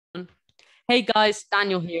Hey guys,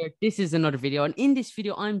 Daniel here. This is another video, and in this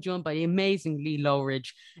video, I'm joined by the amazing Lee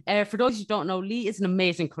Loughridge. For those who don't know, Lee is an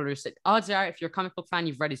amazing colorist. Odds are, if you're a comic book fan,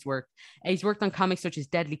 you've read his work. He's worked on comics such as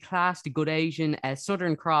Deadly Class, The Good Asian,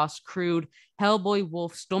 Southern Cross, Crude, Hellboy,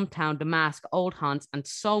 Wolf, Stumptown, The Mask, Old Haunts, and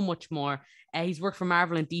so much more. He's worked for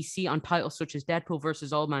Marvel and DC on titles such as Deadpool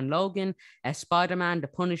versus Old Man Logan, Spider-Man, The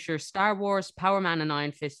Punisher, Star Wars, Powerman and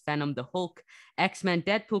Iron Fist, Venom, The Hulk, X-Men,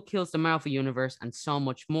 Deadpool Kills the Marvel Universe, and so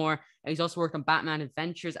much more. He's also worked on Batman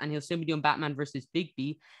Adventures, and he'll soon be doing Batman versus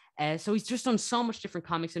Bigby. So he's just done so much different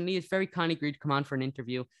comics, and Lee is very kindly agreed to come on for an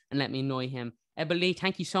interview and let me annoy him. But Lee,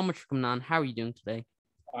 thank you so much for coming on. How are you doing today?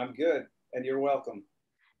 I'm good, and you're welcome.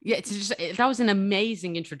 Yeah, that was an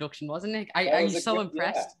amazing introduction, wasn't it? I'm so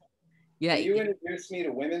impressed. Yeah. You introduced me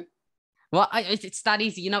to women. Well, it's that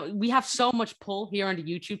easy. We have so much pull here on the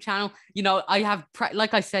YouTube channel. I have,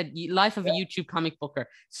 like I said, life of a YouTube comic booker.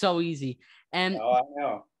 So easy. I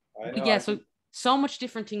know. Yeah, so much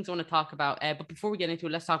different things I want to talk about. But before we get into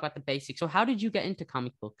it, let's talk about the basics. So how did you get into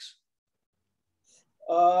comic books?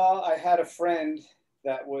 I had a friend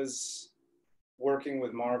that was working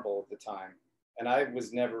with Marvel at the time, and I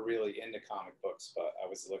was never really into comic books, but I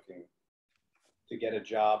was looking to get a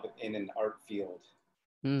job in an art field.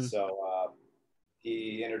 So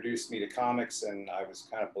he introduced me to comics, and I was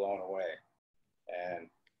kind of blown away, and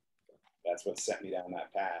that's what sent me down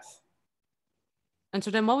that path. And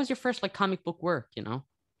so then what was your first comic book work, I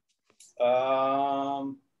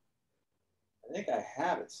think I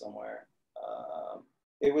have it somewhere.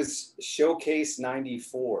 It was Showcase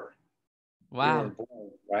 94. Wow.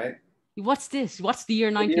 Born, right? What's this? What's the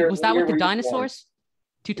year 90? Was that with the dinosaurs?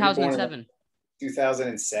 2007.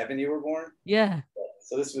 2007 you were born? Yeah.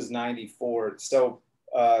 So this was 94. So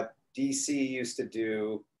DC used to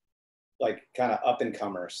do kind of up and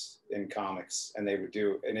comers in comics, and they would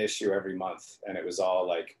do an issue every month, and it was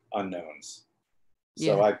all unknowns.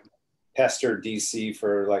 So yeah. I pestered DC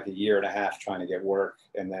for a year and a half trying to get work,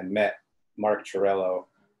 and then met Mark Chiarello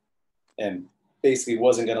and basically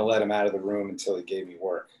wasn't going to let him out of the room until he gave me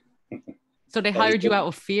work. So they hired you out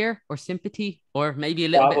of fear or sympathy, or maybe a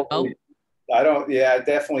little bit both?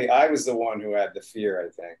 Definitely. I was the one who had the fear, I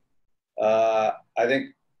think. I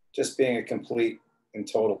think just being a complete and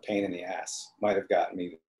total pain in the ass might have gotten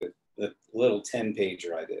me the little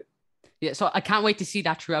 10-pager I did. Yeah, so I can't wait to see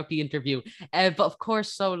that throughout the interview. But of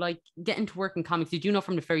course, so getting to work in comics, did you know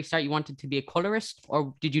from the very start you wanted to be a colorist,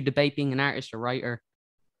 or did you debate being an artist or writer?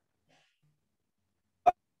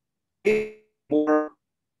 More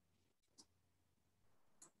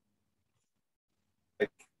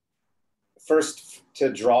first,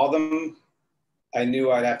 to draw them, I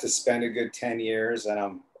knew I'd have to spend a good 10 years, and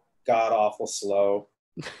I'm god awful slow.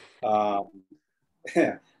 So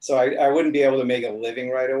I wouldn't be able to make a living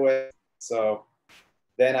right away. So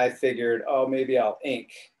then I figured, maybe I'll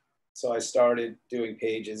ink. So I started doing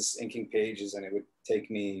pages, inking pages, and it would take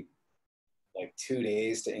me 2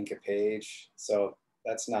 days to ink a page. So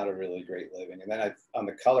that's not a really great living. And then on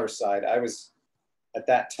the color side, at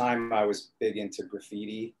that time, I was big into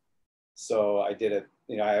graffiti. So I did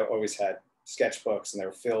I always had sketchbooks, and they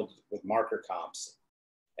were filled with marker comps.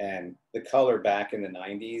 And the color back in the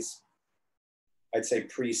 90s, I'd say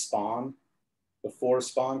pre-Spawn, before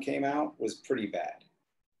Spawn came out, was pretty bad.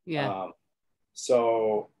 Yeah.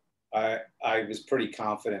 So I was pretty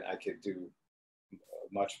confident I could do a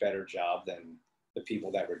much better job than the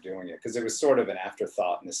people that were doing it, because it was sort of an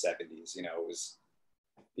afterthought in the 70s. It was,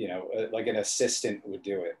 like an assistant would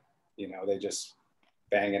do it. They just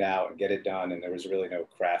bang it out and get it done, and there was really no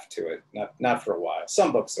craft to it. Not for a while.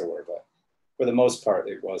 Some books there were, but for the most part,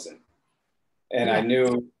 it wasn't. And yeah.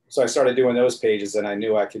 So I started doing those pages, and I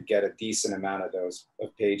knew I could get a decent amount of those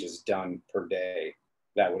pages done per day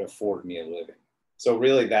that would afford me a living. So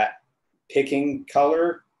really that picking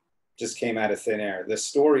color just came out of thin air. The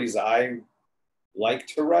stories I like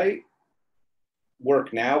to write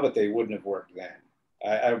work now, but they wouldn't have worked then.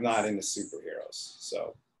 I'm not into superheroes.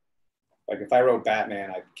 So if I wrote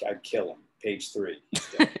Batman, I'd kill him. Page 3, he's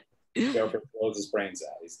dead. Joker blows his brains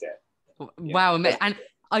out, he's dead. Wow. And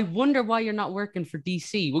I wonder why you're not working for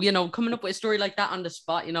DC. Well, coming up with a story like that on the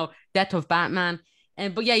spot, Death of Batman.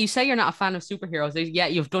 But yeah, you say you're not a fan of superheroes. Yeah,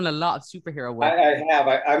 you've done a lot of superhero work. I have.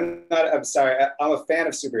 I'm sorry. I'm a fan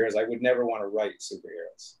of superheroes. I would never want to write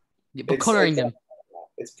superheroes. Yeah, but coloring them.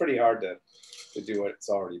 It's pretty hard to do what's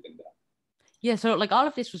already been done. Yeah, so all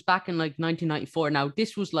of this was back in 1994. Now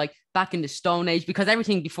this was back in the Stone Age, because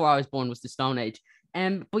everything before I was born was the Stone Age.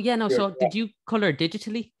 But yeah, no. So did you color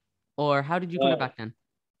digitally, or how did you color back then?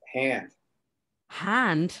 Hand?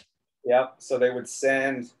 Yep. So they would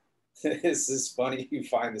send. This is funny. You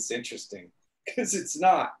find this interesting because it's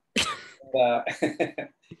not. uh,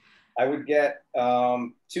 I would get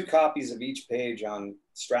 2 copies of each page on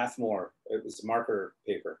Strathmore. It was marker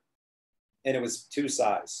paper, and it was 2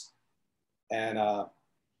 size. And I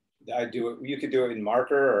do it. You could do it in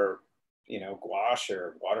marker or gouache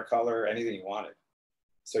or watercolor, anything you wanted.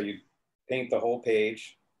 So you paint the whole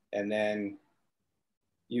page, and then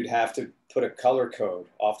you'd have to put a color code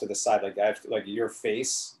off to the side. Like your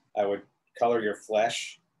face, I would color your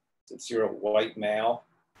flesh since you're a white male.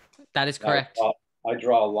 That is correct. I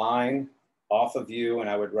draw a line off of you, and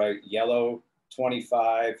I would write yellow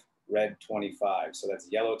 25, red 25. So that's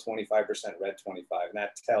yellow 25%, red 25, and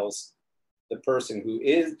that tells the person who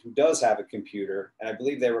does have a computer, and I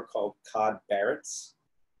believe they were called Cod Barretts,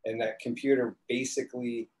 and that computer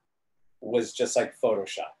basically was just like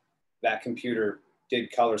Photoshop. That computer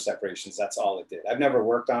did color separations. That's all it did. I've never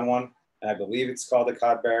worked on one, and I believe it's called a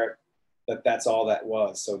Cod Barrett, but that's all that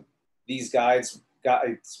was. So these guys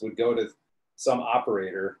would go to some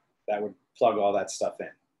operator that would plug all that stuff in.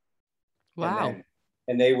 Wow.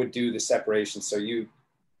 And they would do the separation. So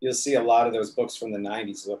you'll see a lot of those books from the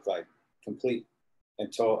 90s look like complete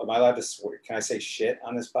and total. Am I allowed to swear? Can I say shit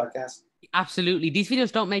on this podcast? Absolutely. These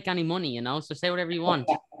videos don't make any money, so say whatever you want.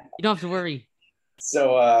 You don't have to worry.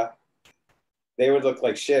 So they would look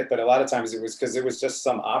like shit, but a lot of times it was because it was just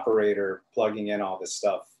some operator plugging in all this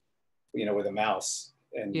stuff, with a mouse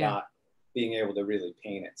and not being able to really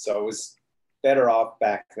paint it. So it was better off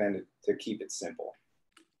back then to keep it simple.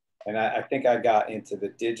 And I think I got into the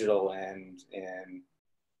digital end, and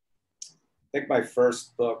I think my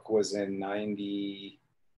first book was in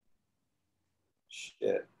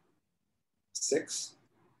 96,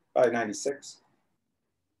 probably 96.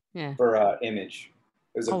 Yeah. For Image.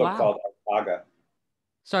 It was a book called Arcaga.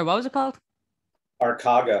 Sorry, what was it called?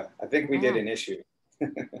 Arcaga. I think we did an issue.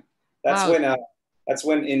 That's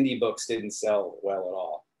when indie books didn't sell well at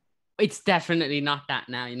all. It's definitely not that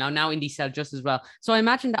now. Now indie sell just as well. So I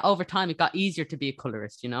imagine that over time it got easier to be a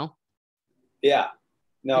colorist. Yeah.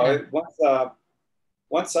 No. Yeah.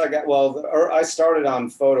 Once I got I started on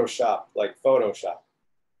Photoshop, like Photoshop.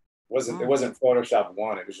 It wasn't Photoshop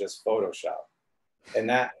 1. It was just Photoshop, and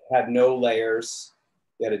that had no layers.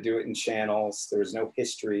 You had to do it in channels. There was no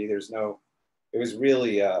history. It was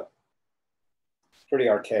really pretty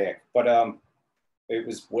archaic, but it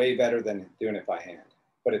was way better than doing it by hand.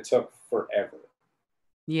 But it took forever.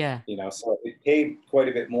 Yeah. So it paid quite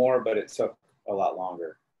a bit more, but it took a lot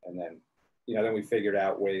longer. And then, then we figured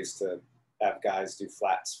out ways to have guys do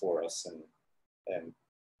flats for us and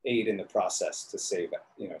aid in the process to save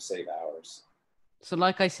hours. So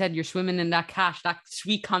like I said, you're swimming in that cash, that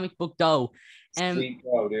sweet comic book dough. Sweet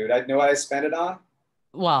dough, dude. I know what I spent it on.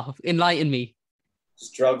 Wow, enlighten me.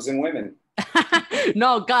 Just drugs and women.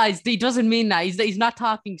 No, guys, he doesn't mean that. He's not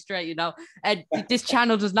talking straight, And this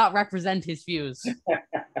channel does not represent his views. You're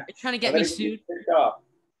trying to get me sued.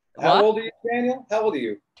 How old are you, Daniel? How old are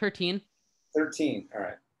you? 13. 13. All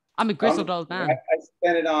right. I'm a grizzled old man. I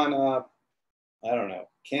spent it on I don't know,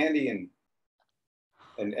 candy and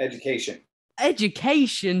education.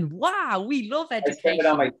 Education. Wow, we love education.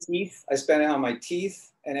 I spent it on my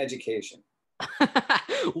teeth and education.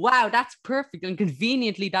 Wow, that's perfect. And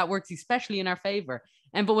conveniently that works especially in our favor.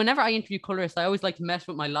 But whenever I interview colorists, I always like to mess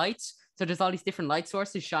with my lights. So there's all these different light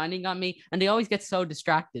sources shining on me, and they always get so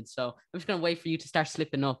distracted. So I'm just gonna wait for you to start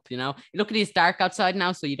slipping up. You look at it's dark outside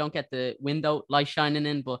now, so you don't get the window light shining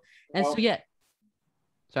in. So yeah.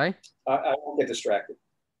 Sorry. I won't get distracted.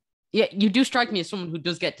 Yeah, you do strike me as someone who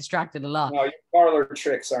does get distracted a lot. No, your parlor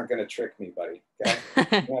tricks aren't going to trick me, buddy.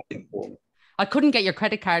 Okay? I couldn't get your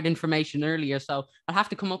credit card information earlier, so I'll have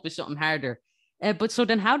to come up with something harder. But so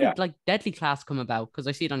then how did Deadly Class come about? Because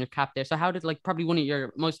I see it on your cap there. So how did probably one of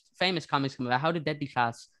your most famous comics come about? How did Deadly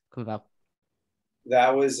Class come about?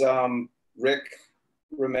 That was Rick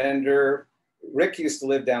Remender. Rick used to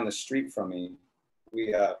live down the street from me.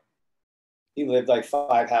 He lived like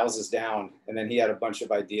 5 houses down, and then he had a bunch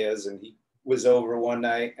of ideas, and he was over one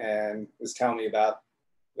night and was telling me about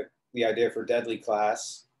the idea for Deadly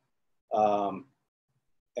Class. And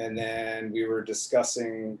then we were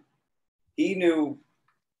discussing, he knew,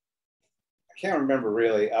 I can't remember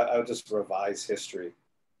really, I'll just revise history.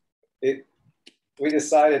 We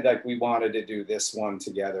decided we wanted to do this one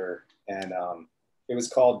together, and it was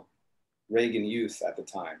called Reagan Youth at the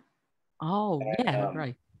time. Oh, yeah,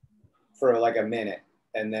 right. For a minute,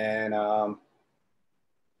 and then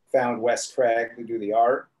found Wes Craig to do the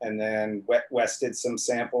art, and then Wes did some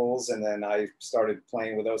samples, and then I started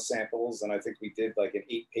playing with those samples, and I think we did an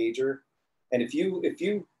 8-pager. And if you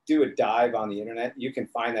do a dive on the internet, you can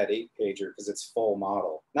find that 8-pager because it's full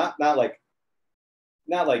model, not like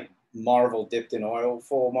Marvel dipped in oil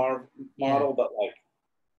full model, but like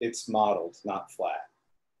it's modeled, not flat.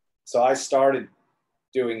 So I started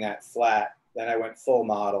doing that flat. Then I went full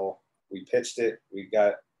model. We pitched it. We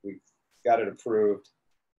got it approved.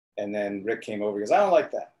 And then Rick came over. He goes, I don't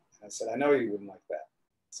like that. And I said, I know you wouldn't like that.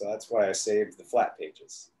 So that's why I saved the flat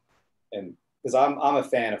pages. And because I'm a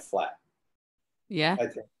fan of flat. Yeah.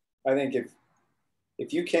 I think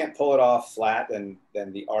if you can't pull it off flat, then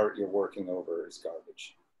the art you're working over is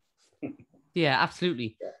garbage. Yeah,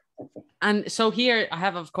 absolutely. And so here I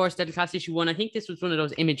have, of course, Deadly Class issue 1. I think this was one of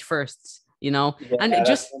those image firsts, you know, yeah, and it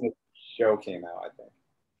just when the show came out, I think.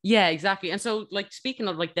 Yeah, exactly. And so, like, speaking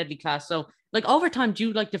of like Deadly Class, so like over time, do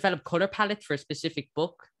you like develop color palettes for a specific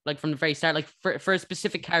book, like from the very start, like for a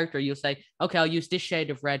specific character, you'll say, okay, I'll use this shade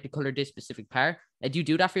of red to color this specific part. Do you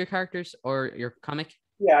do that for your characters or your comic?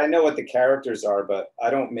 Yeah, I know what the characters are, but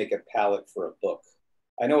I don't make a palette for a book.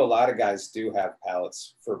 I know a lot of guys do have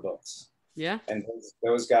palettes for books. Yeah. And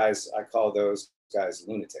those guys, I call those guys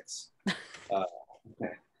lunatics.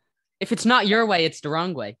 If it's not your way, it's the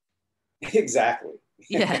wrong way. Exactly.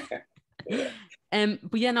 Yeah.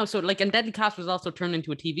 But yeah, no, so like, and Deadly Class was also turned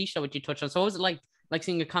into a TV show, which you touched on. So was it like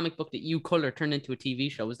seeing a comic book that you color turned into a TV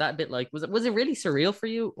show? Was that a bit like, was it really surreal for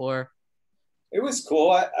you, or? It was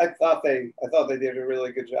cool. I thought they did a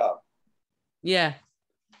really good job. Yeah.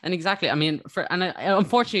 And exactly, I mean,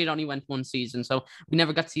 unfortunately, it only went one season, so we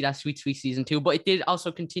never got to see that sweet season 2. But it did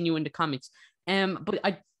also continue in the comics. But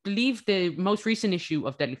I believe the most recent issue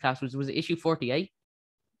of Deadly Class was issue 48.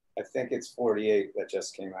 I think it's 48 that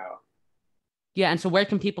just came out. Yeah, and so where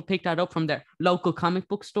can people pick that up from their local comic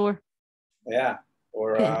book store? Yeah,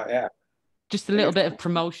 or yeah, just a little bit of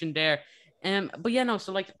promotion there. But yeah, no.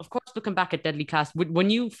 So like, of course, looking back at Deadly Class, when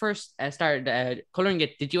you first started coloring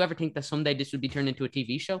it, did you ever think that someday this would be turned into a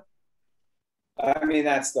TV show? I mean,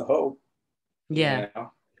 that's the hope. Yeah. You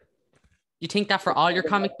know? You think that for all your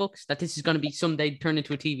comic books, that this is going to be someday turned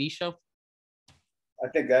into a TV show? I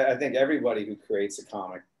think everybody who creates a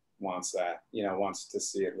comic wants that. You know, wants to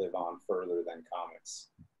see it live on further than comics.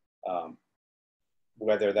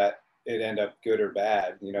 Whether that it end up good or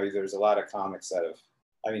bad, you know, there's a lot of comics that have.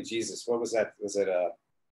 I mean, Jesus, what was that? Was it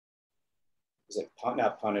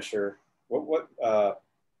not Punisher? What was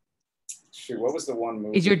the one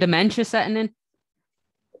movie? Is your dementia setting in?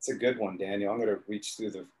 It's a good one, Daniel. I'm going to reach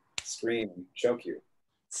through the screen and choke you.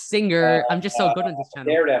 Singer. I'm just so good on this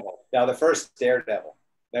channel. Daredevil. Now, the first Daredevil.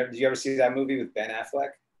 Did you ever see that movie with Ben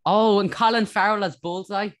Affleck? Oh, and Colin Farrell as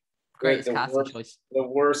Bullseye. Great casting choice. The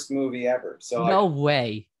worst movie ever. So no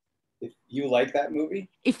way. If you like that movie,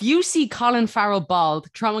 if you see Colin Farrell bald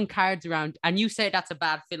throwing cards around and you say that's a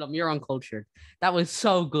bad film, you're uncultured. That was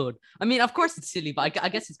so good. I mean, of course it's silly, but I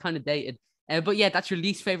guess it's kind of dated. But yeah, that's your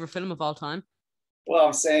least favorite film of all time. Well,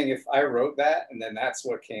 I'm saying if I wrote that and then that's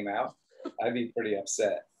what came out, I'd be pretty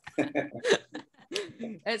upset.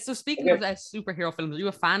 So speaking of superhero films, are you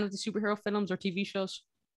a fan of the superhero films or TV shows?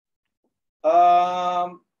 I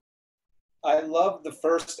love the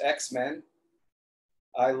first X-Men.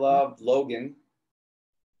 I loved Logan.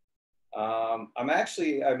 I'm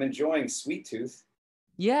enjoying Sweet Tooth.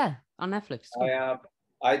 Yeah, on Netflix.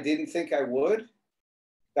 I didn't think I would.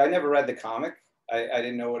 I never read the comic. I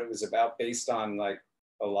didn't know what it was about. Based on like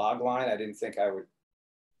a log line, I didn't think I would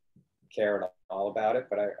care at all about it.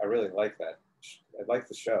 But I really like that. I like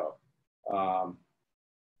the show. Now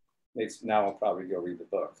I'll probably go read the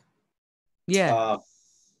book. Yeah.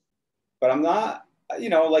 But I'm not. You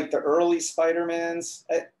know, like the early Spider-Mans,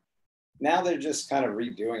 now they're just kind of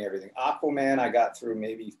redoing everything. Aquaman, I got through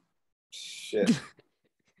maybe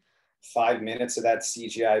 5 minutes of that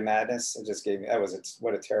CGI madness. It just gave me,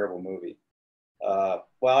 what a terrible movie. Well,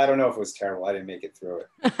 I don't know if it was terrible. I didn't make it through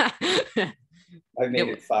it. I made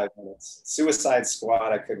it 5 minutes. Suicide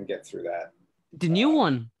Squad, I couldn't get through that. The new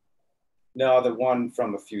one? No, the one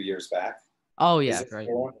from a few years back. Oh, yeah, right.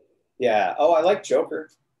 Yeah. Oh, I like Joker.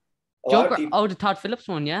 Joker, the Todd Phillips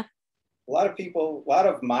one, yeah. A lot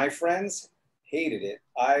of my friends hated it.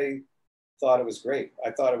 I thought it was great. I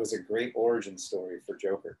thought it was a great origin story for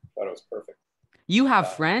Joker. I thought it was perfect. You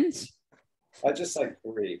have friends? I just like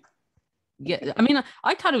 3. Yeah, I mean,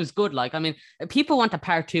 I thought it was good. Like, I mean, people want a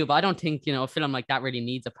part 2, but I don't think, you know, a film like that really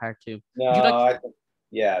needs a part 2. No,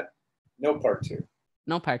 no part 2.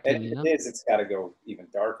 No part 2. It's got to go even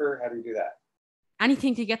darker. How do you do that?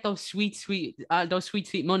 Anything to get those sweet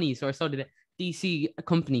monies, or so did the DC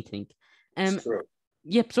company think. True.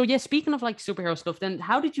 Yeah. So yeah, speaking of like superhero stuff, then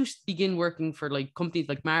how did you begin working for like companies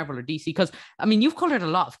like Marvel or DC? Because I mean, you've colored a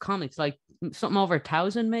lot of comics, like something over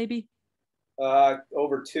 1,000, maybe.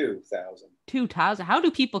 Over 2,000. 2,000. How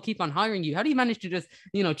do people keep on hiring you? How do you manage to just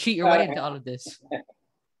cheat your way into all of this?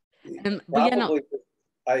 But yeah, no. Probably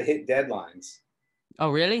I hit deadlines. Oh,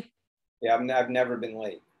 really? Yeah, I've never been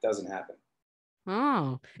late. Doesn't happen.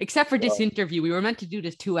 Oh, except for this So, interview. We were meant to do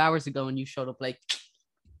this 2 hours ago and you showed up like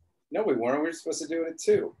no, we weren't. We were supposed to do it at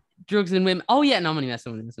 2. drugs and women. Oh, yeah, no, I'm only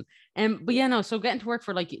messing with this. But yeah, no, so getting to work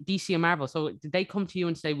for like DC and Marvel. So did they come to you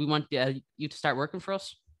and say, we want you to start working for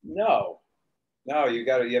us? No, no, you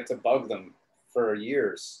have to bug them for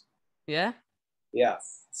years. Yeah. Yeah.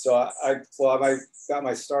 So I got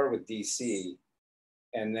my start with DC,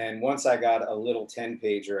 and then once I got a little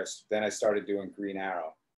 10-pager, then I started doing Green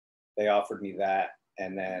Arrow. They offered me that,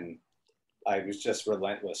 and then I was just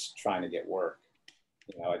relentless trying to get work.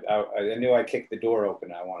 You know, I knew I kicked the door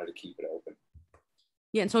open. I wanted to keep it open.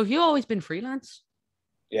 Yeah. And so have you always been freelance?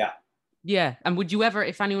 Yeah. Yeah. And would you ever,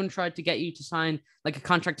 if anyone tried to get you to sign like a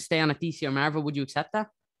contract to stay on at DC or Marvel, would you accept that?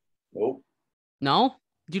 Nope. No?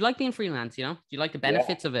 Do you like being freelance? Do you like the Yeah.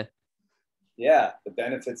 benefits of it? Yeah. The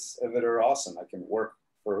benefits of it are awesome. I can work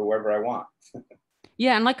for whoever I want.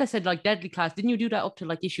 Yeah. And like I said, like Deadly Class, didn't you do that up to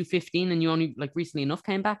like issue 15 and you only like recently enough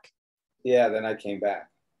came back? Yeah. Then I came back.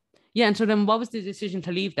 Yeah. And so then what was the decision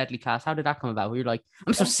to leave Deadly Class? How did that come about? Were you like,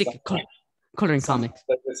 I'm so sick of coloring comics?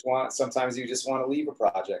 Sometimes you just want to leave a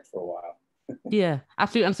project for a while. Yeah,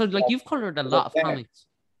 absolutely. And so like you've colored a lot of comics.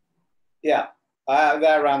 Yeah.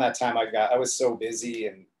 Around that time I was so busy,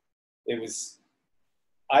 and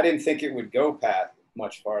I didn't think it would go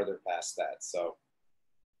much farther past that. So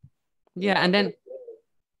yeah, and then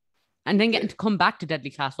getting to come back to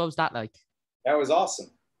Deadly Class, what was that like? That was awesome.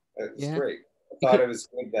 It was great. I thought it was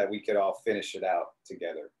good that we could all finish it out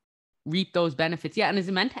together. Reap those benefits. Yeah, and is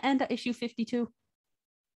it meant to end at issue 52?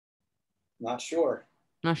 Not sure.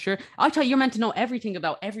 Not sure. I thought you're meant to know everything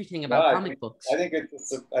about comic books. I think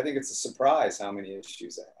it's a surprise how many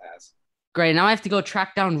issues it has. Great. Now I have to go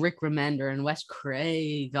track down Rick Remender and Wes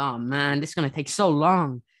Craig. Oh man, this is gonna take so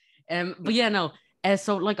long. But yeah, no.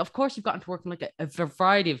 So like, of course, you've gotten to work on like a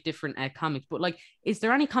variety of different comics. But like, is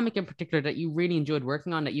there any comic in particular that you really enjoyed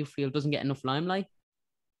working on that you feel doesn't get enough limelight?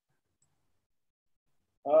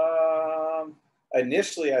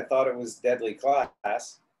 Initially, I thought it was Deadly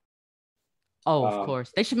Class. Oh, of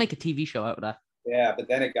course. They should make a TV show out of that. Yeah, but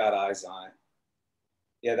then it got eyes on it.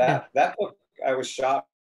 Yeah, that book, I was shocked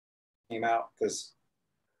came out because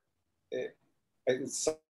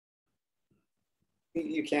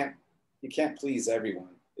you can't please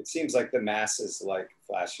everyone. It seems like the masses like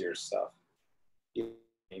flashier stuff,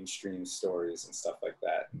 mainstream stories and stuff like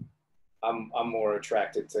that. I'm more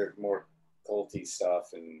attracted to more culty stuff,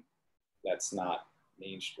 and that's not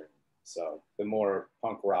mainstream. So the more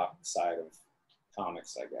punk rock side of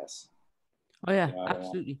comics, I guess. Oh yeah,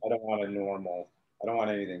 absolutely. I don't want anything normal. I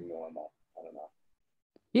don't know.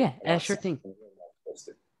 Yeah, sure thing.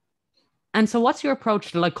 And so what's your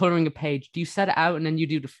approach to like coloring a page? Do you set it out and then you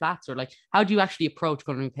do the flats, or like how do you actually approach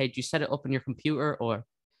coloring a page? Do you set it up on your computer, or?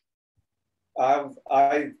 I'll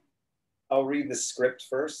read the script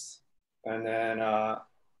first, and then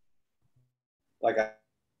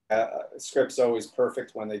script's always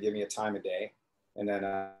perfect when they give me a time of day, and then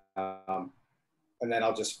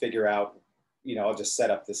I'll just figure out, I'll just set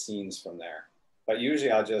up the scenes from there. But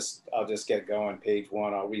usually I'll just get going. Page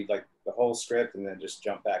 1, I'll read like the whole script and then just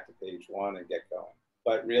jump back to page 1 and get going.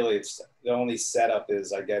 But really, it's the only setup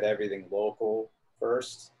is I get everything local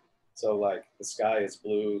first. So like the sky is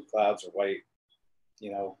blue, clouds are white.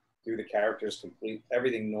 Do the characters complete,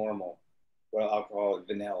 everything normal. Well, I'll call it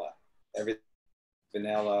vanilla. Everything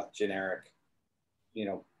vanilla, generic.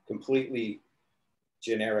 Completely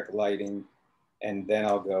generic lighting, and then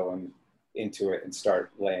I'll go into it and start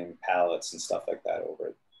laying palettes and stuff like that over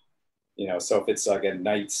it. So if it's like a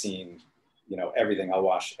night scene, I'll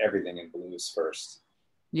wash everything in blues first.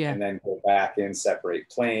 Yeah. And then go back in, separate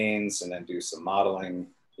planes, and then do some modeling,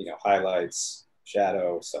 highlights,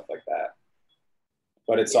 shadow, stuff like that.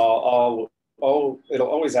 But it's it'll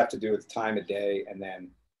always have to do with time of day, and then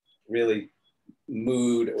really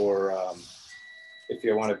mood, or if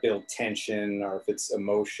you want to build tension, or if it's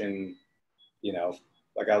emotion,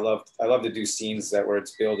 like I love to do scenes where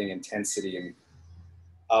it's building intensity, and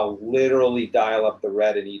I'll literally dial up the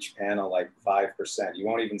red in each panel like 5%. You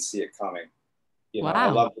won't even see it coming. Wow. I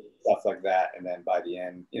love stuff like that. And then by the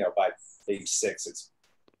end, by page 6, it's,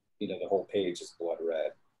 the whole page is blood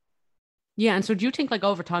red. Yeah. And so do you think like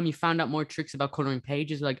over time you found out more tricks about coloring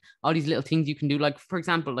pages, like all these little things you can do, like for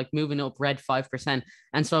example, like moving up red 5%.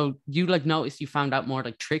 And so you like notice you found out more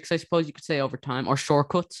like tricks, I suppose you could say, over time, or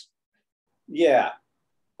shortcuts? Yeah.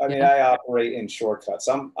 I mean, I operate in shortcuts.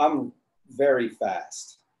 I'm very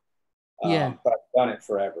fast. But I've done it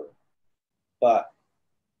forever. But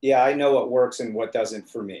yeah, I know what works and what doesn't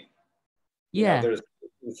for me. There's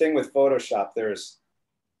the thing with Photoshop, there's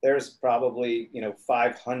probably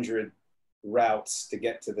 500 routes to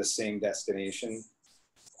get to the same destination.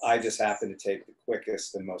 I just happen to take the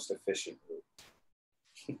quickest and most efficient route.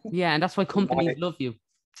 Yeah, and that's why companies love you.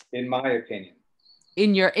 In my opinion.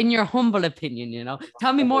 In your humble opinion,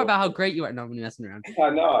 tell me more about how great you are. No, I'm messing around.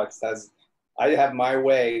 No, I have my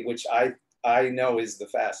way, which I know is the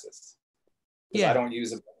fastest. Because I don't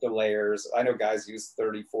use a bunch of layers. I know guys use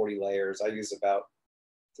 30, 40 layers. I use about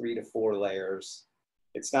 3 to 4 layers.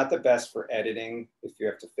 It's not the best for editing if you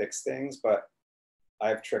have to fix things, but I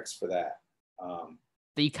have tricks for that.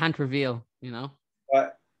 That you can't reveal,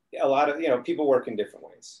 But a lot of, people work in different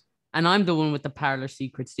ways. And I'm the one with the parlor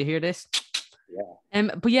secrets. Do you hear this?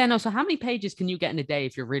 Yeah. But yeah, no. So how many pages can you get in a day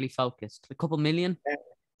if you're really focused? A couple million?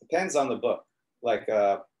 Depends on the book. Like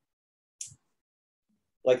the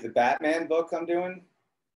Batman book I'm doing.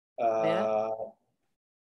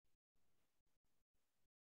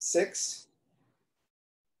 6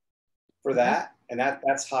 for that, and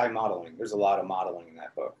that's high modeling. There's a lot of modeling in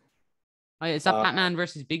that book. Oh, is that Batman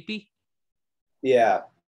versus Bigby? Yeah,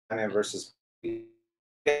 Batman versus. If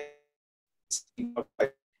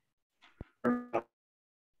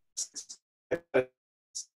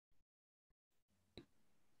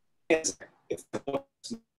the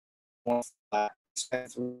book's more flat,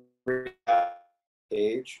 spend 3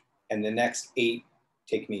 page, and the next 8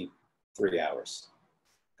 take me 3 hours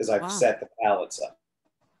because I've set the palettes up.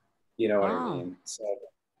 You know what I mean? So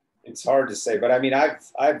it's hard to say, but I mean,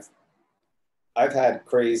 I've had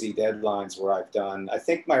crazy deadlines where I've done. I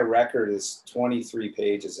think my record is 23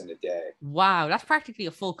 pages in a day. Wow, that's practically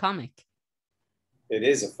a full comic. It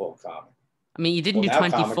is a full comic. I mean, you didn't do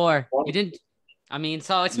 24. You didn't. I mean,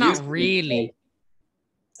 so it's not really.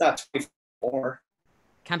 It's not 24.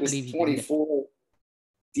 Can't believe you 24.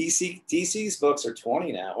 DC's books are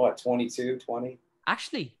 20 now. What, 22, 20?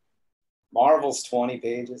 Actually, Marvel's 20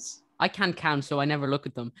 pages. I can't count, so I never look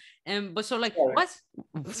at them. But so like,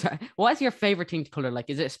 what's your favorite thing to color? Like,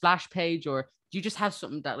 is it a splash page, or do you just have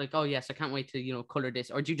something that like, oh yes, I can't wait to color this,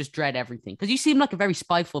 or do you just dread everything? Because you seem like a very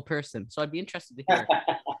spiteful person, so I'd be interested to hear.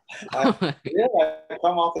 I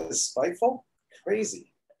come off as spiteful,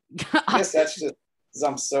 crazy. I guess that's just because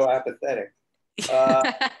I'm so apathetic. You know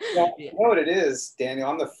what it is, Daniel?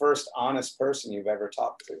 I'm the first honest person you've ever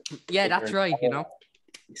talked to. Yeah, that's right.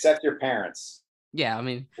 Except your parents. Yeah, I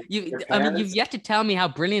mean, you've yet to tell me how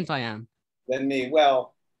brilliant I am. Than me.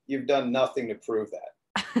 Well, you've done nothing to prove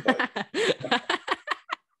that.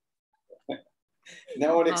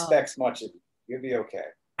 No one expects much of you. You'll be okay.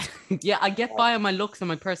 Yeah, I get by on my looks and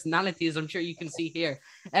my personality, as I'm sure you can see here.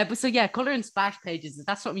 But so yeah, color and splash pages, is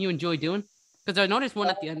that something you enjoy doing? Because I noticed one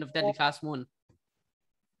at the end of Deadly Class 1.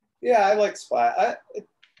 Yeah, I like splash.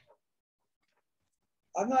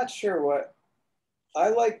 I'm not sure what I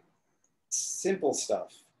like. Simple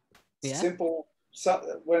stuff. Yeah. Simple.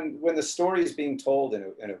 So when the story is being told in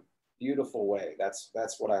a beautiful way, that's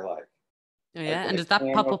what I like. Oh, yeah, and does that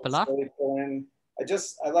pop up a lot? I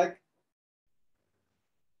like.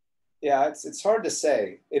 Yeah, it's hard to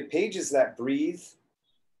say. Pages that breathe,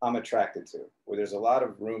 I'm attracted to. Where there's a lot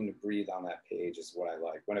of room to breathe on that page is what I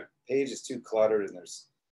like. When a page is too cluttered and there's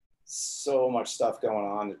so much stuff going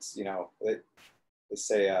on, it's they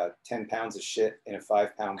say 10 pounds of shit in a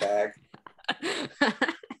 5-pound bag.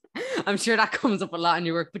 I'm sure that comes up a lot in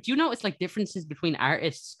your work, but do you notice like differences between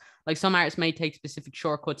artists? Like some artists may take specific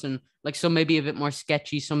shortcuts and like some may be a bit more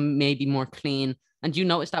sketchy, some may be more clean. And do you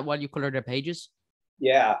notice that while you color their pages?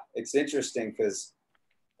 Yeah, it's interesting because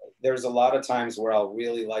there's a lot of times where I'll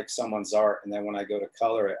really like someone's art, and then when I go to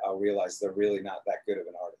color it, I'll realize they're really not that good of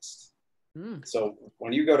an artist. So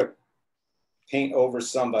when you go to paint over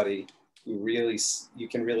somebody, you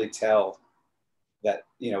can really tell that,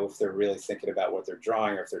 if they're really thinking about what they're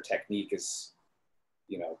drawing or if their technique is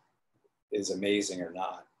amazing or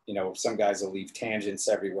not. Some guys will leave tangents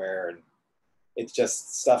everywhere, and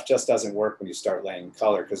stuff just doesn't work when you start laying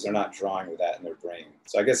color because they're not drawing with that in their brain.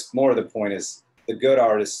 So I guess more of the point is the good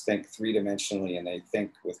artists think 3-dimensionally and they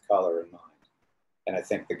think with color in mind. And I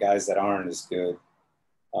think the guys that aren't as good,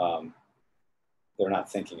 they're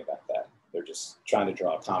not thinking about that. They're just trying to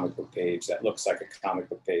draw a comic book page that looks like a comic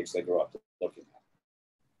book page they grew up looking at.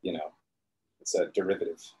 It's a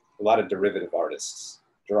derivative. A lot of derivative artists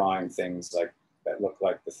drawing things that look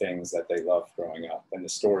like the things that they loved growing up, and the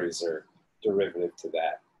stories are derivative to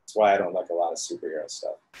that. That's why I don't like a lot of superhero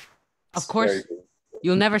stuff. Of course,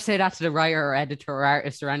 you'll never say that to the writer or editor or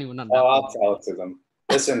artist or anyone on that. Oh, I'll tell it to them.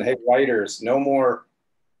 Listen, hey, writers, no more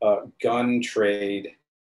gun trade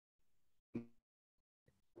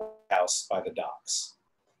house by the docks.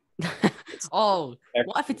 Oh,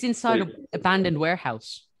 what if it's inside an abandoned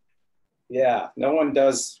warehouse? Yeah, no one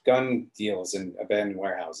does gun deals in abandoned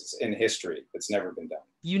warehouses in history. It's never been done.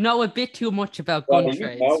 You know a bit too much about Well, gun you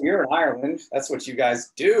trades. know, you're in Ireland. That's what you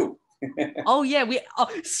guys do. Oh yeah,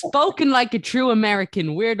 spoken like a true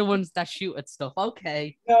American. We're the ones that shoot at stuff.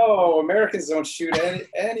 Okay. No, Americans don't shoot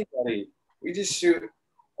anybody. We just shoot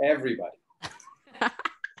everybody.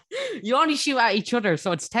 You only shoot at each other,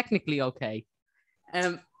 so it's technically okay.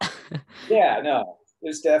 Yeah, no,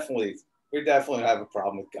 we definitely have a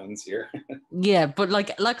problem with guns here. Yeah, but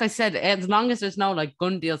like I said, as long as there's no like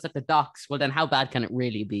gun deals at the docks, well then how bad can it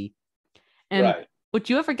really be? Right. Would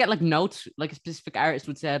you ever get like notes, like a specific artist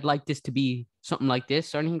would say, I'd like this to be something like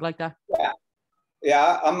this or anything like that? Yeah.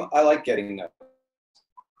 Yeah, I like getting notes.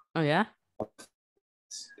 Oh yeah?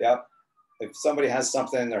 Yep. If somebody has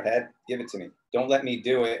something in their head, give it to me. Don't let me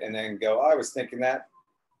do it and then go, I was thinking that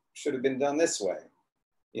should have been done this way.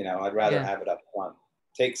 You know, I'd rather have it up front.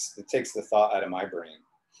 It takes the thought out of my brain.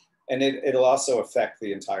 And it'll also affect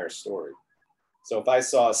the entire story. So if I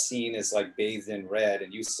saw a scene as like bathed in red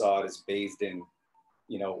and you saw it as bathed in,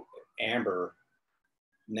 you know, amber,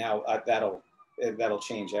 now that'll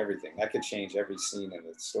change everything. That could change every scene in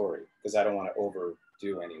the story because I don't want to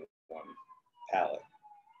overdo any one palette.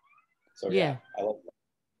 So yeah, I like them.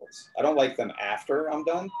 I don't like them after I'm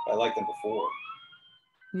done. I like them before.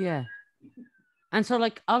 Yeah. And so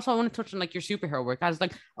like also I want to touch on like your superhero work. As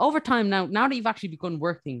like over time now that you've actually begun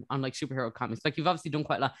working on like superhero comics, like you've obviously done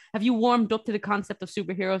quite a lot. Have you warmed up to the concept of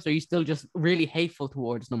superheroes or are you still just really hateful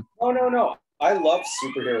towards them? Oh no. I love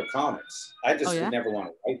superhero comics. I just would never want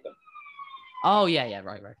to write them. Oh yeah,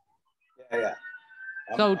 right. Yeah.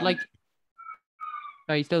 So like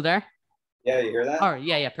are you still there? Yeah, you hear that? Oh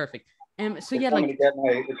yeah, perfect. So they're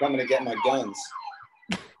coming to get my guns.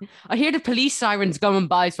 I hear the police sirens going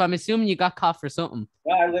by, so I'm assuming you got caught for something.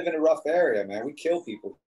 Yeah, I live in a rough area, man. We kill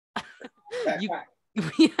people.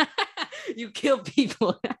 You kill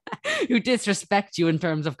people who disrespect you in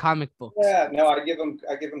terms of comic books. Yeah, no, I give them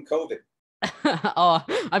COVID. Oh,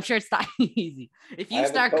 I'm sure it's that easy. If you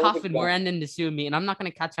start coughing, we're gun. ending the Zoom meeting. I'm not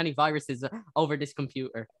going to catch any viruses over this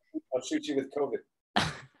computer. I'll shoot you with COVID.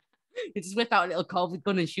 You just whip out a little COVID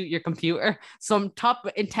gun and shoot your computer. Some top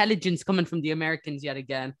intelligence coming from the Americans yet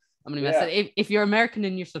again. I'm going to mess it. If you're American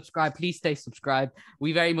and you're subscribed, please stay subscribed.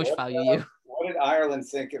 We very much value you. What did Ireland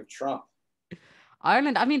think of Trump?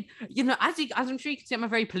 Ireland, I mean, you know, as I'm sure you can see, I'm a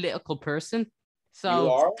very political person. So you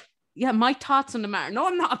are? Yeah, my thoughts on the matter. No,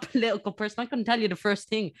 I'm not a political person. I couldn't tell you the first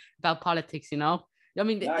thing about politics, you know? I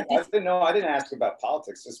mean, I didn't ask about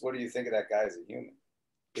politics. Just what do you think of that guy as a human?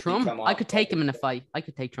 Trump, I could take him in a fight. I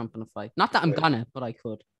could take Trump in a fight. Not that I'm gonna, but I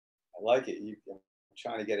could. I like it. You're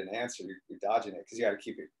trying to get an answer. You're dodging it because you got to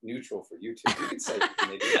keep it neutral for YouTube. You can say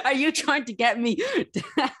Are you trying to get me?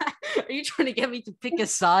 Are you trying to get me to pick a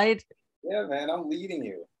side? Yeah, man, I'm leading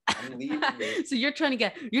you. So you're trying to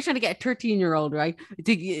get a 13-year-old, right,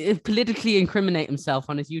 to politically incriminate himself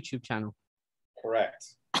on his YouTube channel.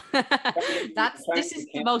 Correct. This is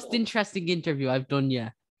the most interesting interview I've done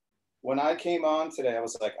yet. When I came on today, I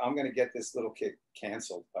was like, I'm going to get this little kid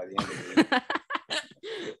canceled by the end of the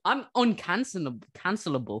year. I'm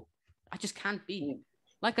uncancelable. I just can't be.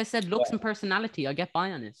 Like I said, looks and personality, I get by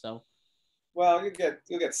on it. So, well,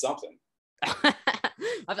 you'll get something.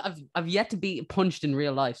 I've yet to be punched in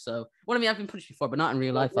real life. So, what I mean, I've been punched before, but not in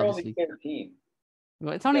real life, obviously. Only 13.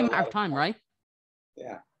 Well, it's only a matter of time, right?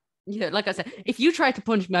 Yeah. Yeah, like I said, if you try to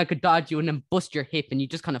punch me, I could dodge you and then bust your hip, and you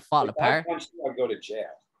just kind of fall apart. I punch you, I'd go to jail.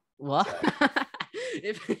 What? So.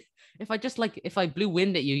 if I blew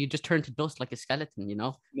wind at you, you just turn to dust like a skeleton, you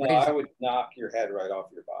know? No, I would knock your head right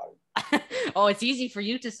off your body. Oh, it's easy for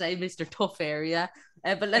you to say, Mr. Tough Area,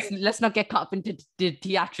 but let's not get caught up into the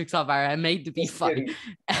theatrics of our made to be funny.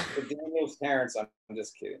 Daniel's parents, I'm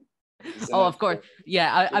just kidding. Oh, of course.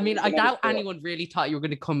 Yeah, I mean, I doubt anyone really thought you were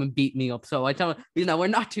going to come and beat me up. So I don't, we're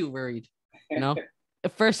not too worried, The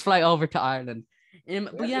first flight over to Ireland.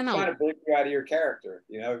 But yeah, no. Trying to break you out of your character,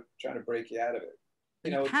 trying to break you out of it.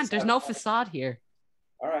 You can't. There's no facade here.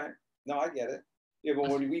 All right. No, I get it. Yeah, but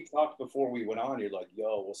when we talked before we went on, you're like,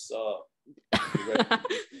 yo, what's up?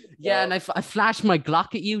 Yeah, and I flashed my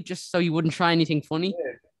Glock at you just so you wouldn't try anything funny.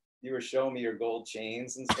 You were showing me your gold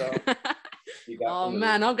chains and stuff. Oh,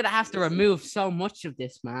 man, I'm going to have to remove so much of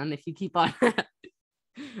this, man, if you keep on. Man.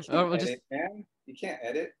 You can't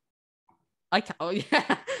edit. I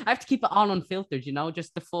have to keep it all unfiltered,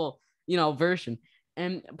 just the full, version.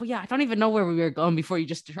 But yeah, I don't even know where we were going before you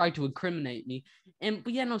just tried to incriminate me.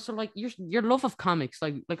 But yeah, no. So like your love of comics,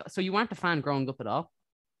 like so you weren't a fan growing up at all?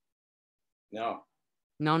 No,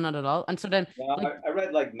 not at all. And so then, I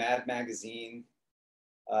read like Mad Magazine.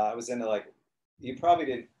 I was into like, you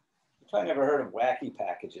probably never heard of wacky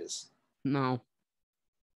packages. No.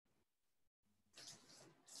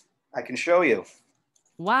 I can show you.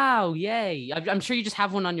 Wow, yay. I'm sure you just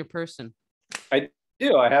have one on your person. I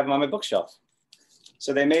do. I have them on my bookshelf.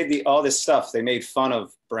 So they made all this stuff. They made fun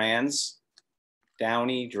of brands,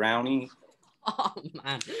 Downy, Drowny. Oh,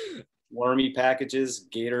 man. Wormy packages,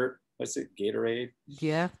 Gatorade.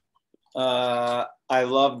 Yeah. I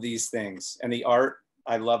love these things. And the art,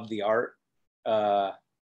 I love the art. So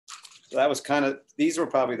that was these were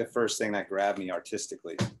probably the first thing that grabbed me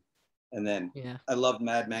artistically. And then I loved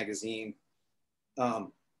Mad Magazine.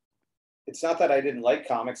 It's not that I didn't like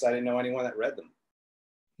comics. I didn't know anyone that read them.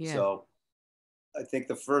 Yeah. So I think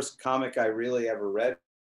the first comic I really ever read,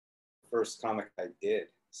 first comic I did.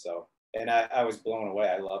 So, and I was blown away.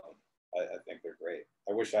 I love them. I think they're great.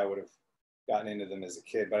 I wish I would have gotten into them as a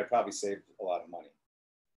kid, but I probably saved a lot of money.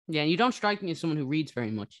 Yeah, you don't strike me as someone who reads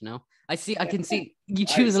very much, you know? I can see you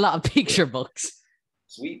choose a lot of picture books.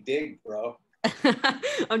 Sweet dig, bro.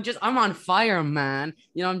 I'm on fire, man.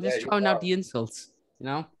 You know, I'm just throwing out the insults, you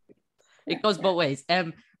know? It goes both ways.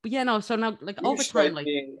 But yeah, no, so now like over time, like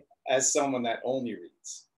as someone that only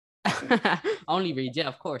reads. Only reads, yeah,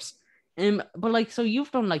 of course. But like, so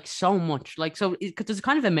you've done like so much, like, so does it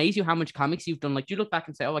kind of amaze you how much comics you've done? Like, do you look back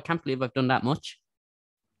and say, oh, I can't believe I've done that much?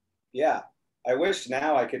 Yeah, I wish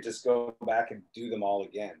now I could just go back and do them all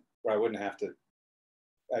again, where I wouldn't have to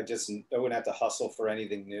hustle for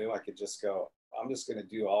anything new. I could just go, I'm just going to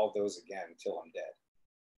do all those again until I'm dead,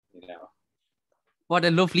 you know? What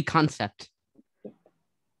a lovely concept.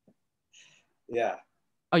 Yeah.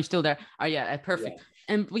 Are you still there? Oh, yeah, perfect. Yeah.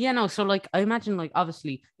 But yeah, no, so like, I imagine like,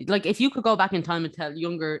 obviously, like if you could go back in time and tell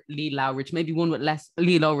younger Lee Loughridge, maybe one with less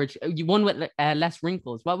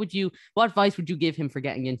wrinkles, what advice would you give him for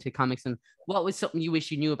getting into comics? And what was something you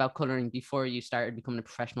wish you knew about coloring before you started becoming a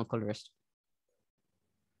professional colorist?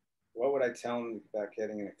 What would I tell him about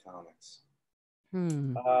getting into comics?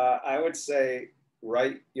 I would say,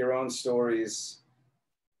 write your own stories,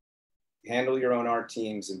 handle your own art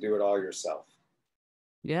teams, and do it all yourself.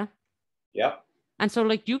 Yeah. Yep. And so,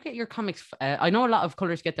 like, do you get your comics? I know a lot of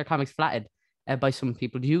colorists get their comics flatted by some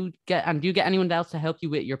people. Do you get anyone else to help you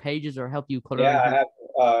with your pages or help you color? Yeah, I have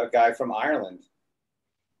a guy from Ireland.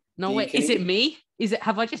 No way. Is it me?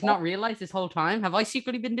 Have I just not realized this whole time? Have I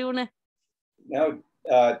secretly been doing it? No,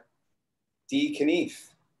 D.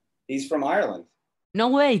 Knief. He's from Ireland. No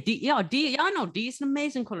way. D. I know D is an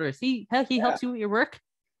amazing colorist. He helps you with your work.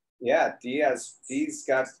 Yeah, D's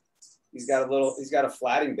got a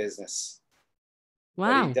flatting business.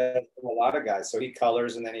 Wow. He does a lot of guys. So he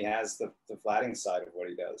colors and then he has the flatting side of what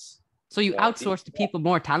he does. So you outsource to people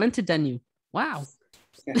more talented than you. Wow.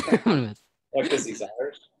 Because he's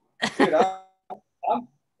Irish. Dude, I'm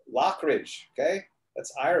Loughridge, okay?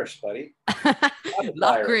 That's Irish, buddy.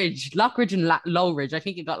 Loughridge and Loughridge. I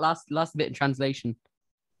think it got lost a bit in translation.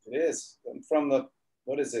 It is. I'm from the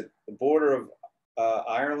border of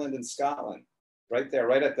Ireland and Scotland. Right there,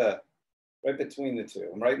 right between the two.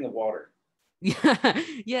 I'm right in the water.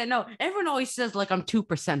 Yeah, no, everyone always says like I'm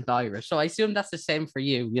 2% Irish, so I assume that's the same for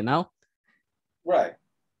you, you know? Right.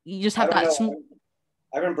 You just have that.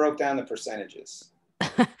 I haven't broke down the percentages.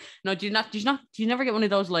 No, do you never get one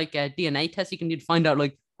of those like DNA tests you can do to find out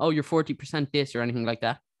like, oh, you're 40% this or anything like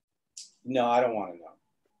that? No, I don't want to know.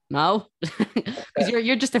 No, because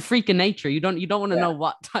you're just a freak of nature. You don't want to know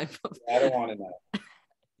what type of. I don't want to know.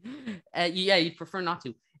 Yeah, you'd prefer not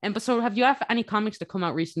to. But so, have you had any comics that come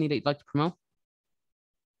out recently that you'd like to promote?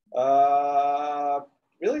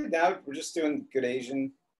 Really, now we're just doing Good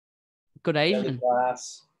Asian. Good Asian.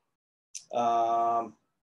 Class.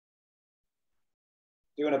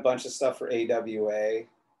 Doing a bunch of stuff for AWA.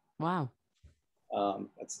 Wow.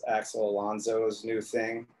 That's Axel Alonso's new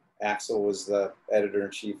thing. Axel was the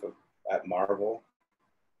editor-in-chief at Marvel.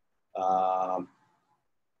 But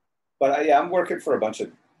I'm working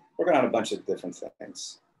on a bunch of different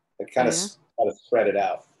things. I kind of spread it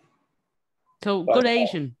out. So Good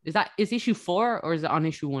Asian, is issue 4 or is it on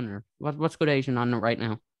issue 1 or what's Good Asian on right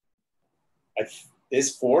now?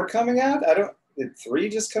 Is 4 coming out? Did 3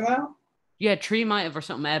 just come out? Yeah, 3 might have or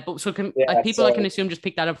something. But so I can assume just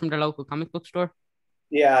pick that up from their local comic book store.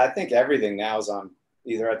 Yeah, I think everything now is on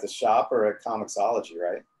either at the shop or at Comixology,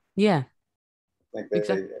 right? Yeah. I think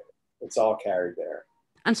it's all carried there.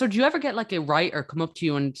 And so do you ever get like a writer come up to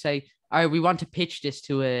you and say, all right, we want to pitch this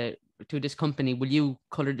to this company. Will you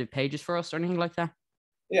color the pages for us or anything like that?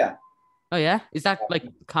 Yeah. Oh, yeah? Is that like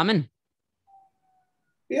common?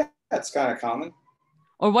 Yeah, that's kind of common.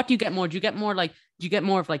 Or what do you get more? Do you get more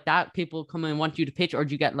of like that? People come and want you to pitch, or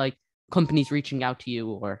do you get like companies reaching out to you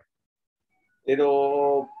or?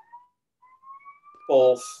 It'll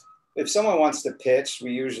both. If someone wants to pitch,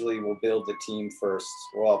 we usually will build the team first.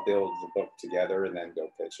 We'll all build the book together and then go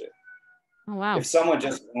pitch it. Oh, wow. If someone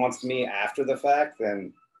just wants me after the fact,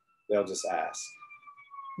 then they'll just ask.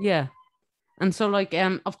 Yeah. And so, like,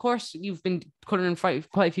 of course, you've been coloring quite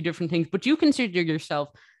a few different things, but do you consider yourself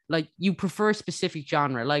like you prefer a specific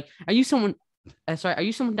genre? Like, are you someone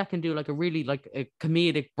that can do like a really like a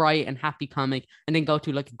comedic, bright, and happy comic, and then go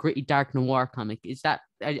to like a gritty, dark noir comic?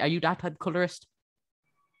 Are you that type of colorist?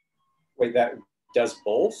 Wait, that does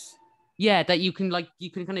both? Yeah, that you can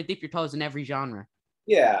kind of dip your toes in every genre.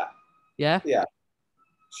 Yeah. Yeah. Yeah.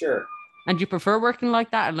 Sure. And do you prefer working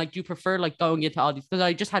like that? And like, do you prefer like going into all these? Because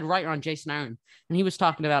I just had a writer on, Jason Aaron, and he was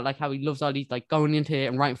talking about like how he loves all these, like going into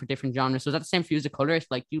and writing for different genres. So is that the same for you as a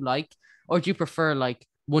colorist? Like, do you like, or do you prefer like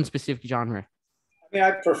one specific genre? I mean,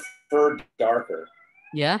 I prefer darker.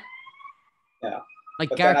 Yeah. Yeah. Like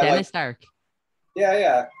But Garth then Ennis dark.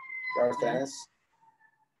 Yeah. Garth Ennis.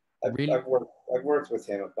 Really? I've worked with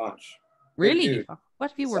him a bunch. Really? Dude.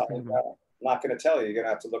 What have you worked with him on? I'm not going to tell you. You're going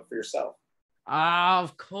to have to look for yourself. Oh,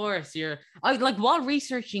 of course. I like while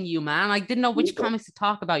researching you, man, I didn't know which comics to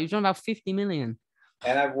talk about. You've done about 50 million.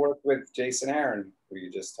 And I've worked with Jason Aaron, who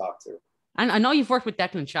you just talked to. And I know you've worked with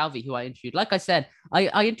Declan Shalvey, who I interviewed. Like I said,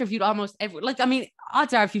 I interviewed almost every, like, I mean,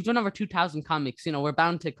 odds are if you've done over 2,000 comics, we're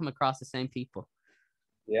bound to come across the same people.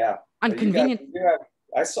 Yeah. And convenient.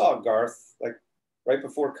 I saw Garth like right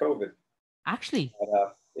before COVID. Actually.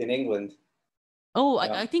 In England. Oh,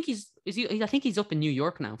 I think I think he's up in New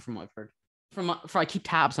York now, from what I've heard. I keep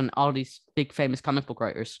tabs on all these big famous comic book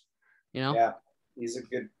writers, Yeah, he's a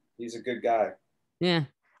good guy. Yeah,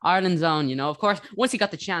 Ireland's own. Of course, once he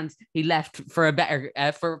got the chance, he left for a better,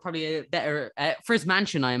 for his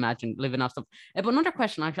mansion, I imagine, living off stuff. But another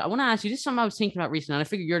question, actually, I want to ask you. This is something I was thinking about recently, and I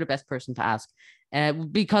figure you're the best person to ask,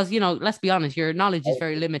 because let's be honest, your knowledge is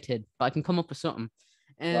very limited, but I can come up with something.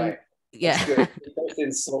 Right. Yeah. You don't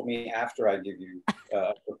insult me after I give you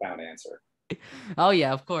a profound answer. Oh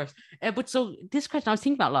yeah, of course. But so this question I was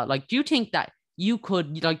thinking about a lot. Like, do you think that you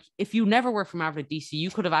could, like, if you never worked for Marvel or DC,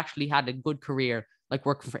 you could have actually had a good career, like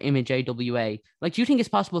working for Image AWA? Like, do you think it's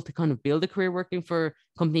possible to kind of build a career working for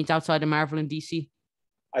companies outside of Marvel and DC?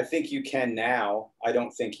 I think you can now. I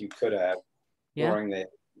don't think you could have during the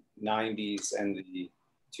 90s and the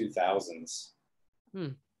 2000s.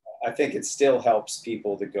 I think it still helps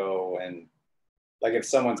people to go and, like, if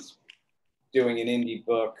someone's doing an indie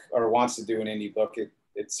book or wants to do an indie book,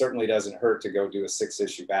 it certainly doesn't hurt to go do a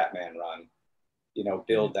 6-issue Batman run,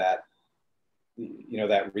 build that,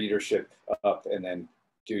 that readership up and then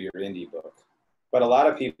do your indie book. But a lot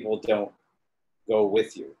of people don't go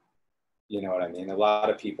with you. You know what I mean? A lot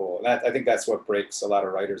of people, I think that's what breaks a lot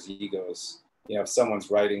of writers' egos. If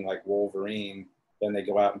someone's writing like Wolverine, then they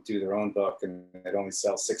go out and do their own book and it only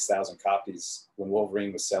sells 6,000 copies when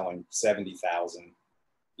Wolverine was selling 70,000.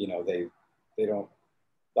 They don't,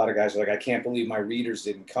 a lot of guys are like, I can't believe my readers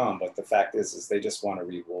didn't come. But the fact is they just want to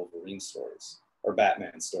read Wolverine stories or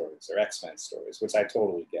Batman stories or X-Men stories, which I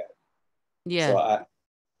totally get. Yeah. So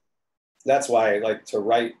that's why I like to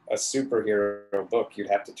write a superhero book. You'd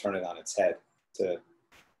have to turn it on its head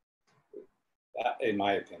in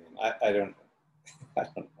my opinion. I don't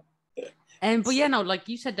know. But like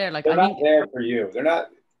you said there, like, they're not there for you. They're not,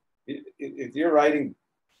 if you're writing,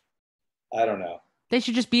 I don't know. They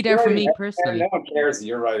should just be there for me personally. No one cares that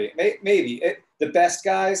you're writing. Maybe the best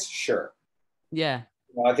guys, sure. Yeah.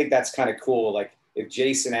 I think that's kind of cool. Like if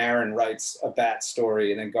Jason Aaron writes a Bat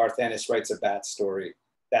story and then Garth Ennis writes a Bat story,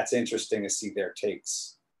 that's interesting to see their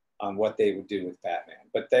takes on what they would do with Batman.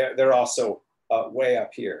 But they're also way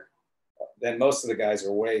up here. Then most of the guys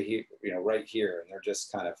are way here, right here, and they're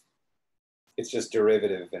just kind of, it's just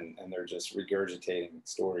derivative, and they're just regurgitating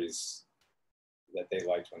stories that they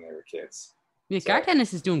liked when they were kids. Yeah, Garth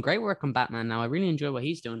Ennis is doing great work on Batman now. I really enjoy what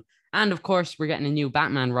he's doing. And of course, we're getting a new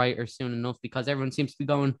Batman writer soon enough because everyone seems to be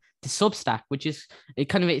going to Substack, which is I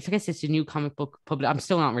guess it's a new comic book public. I'm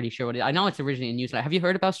still not really sure what it is. I know it's originally a newsletter. Have you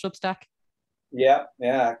heard about Substack? Yeah.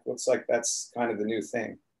 Looks like that's kind of the new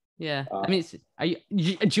thing. Yeah. I mean,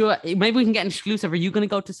 maybe we can get an exclusive. Are you going to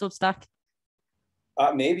go to Substack?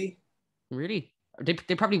 Maybe. Really?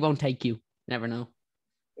 They probably won't take you. Never know.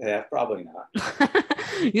 Yeah, probably not.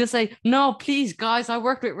 You'll say, no, please, guys, I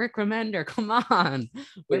worked with Rick Remender. Come on.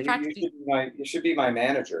 You should be my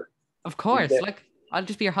manager. Of course. Like, I'll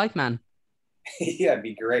just be your hype man. Yeah, it'd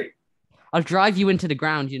be great. I'll drive you into the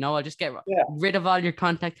ground, I'll just get rid of all your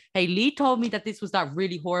contact. Hey, Lee told me that this was that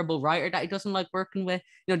really horrible writer that he doesn't like working with.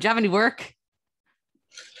 Do you have any work?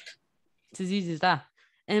 It's as easy as that.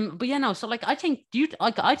 But so like I think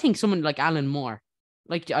someone like Alan Moore,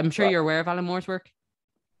 Like, I'm sure Right. you're aware of Alan Moore's work.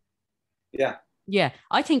 Yeah. Yeah,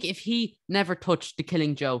 I think if he never touched The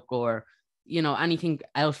Killing Joke or, anything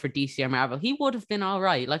else for DC or Marvel, he would have been all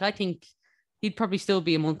right. Like, I think he'd probably still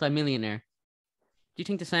be a multimillionaire. Do you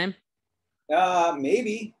think the same?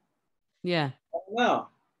 Maybe. Yeah. I don't know.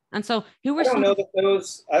 And so, who were I don't some know of,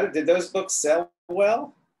 that did those books sell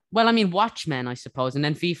well? well, I mean, Watchmen, I suppose, and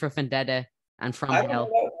then V for Vendetta and From I don't know Hell.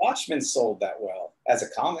 that Watchmen sold that well as a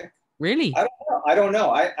comic. Really? I don't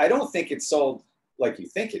know. I don't think it sold like you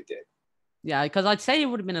think it did. Yeah, because I'd say it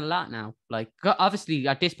would have been a lot now. Like, obviously,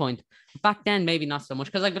 at this point, back then, maybe not so much.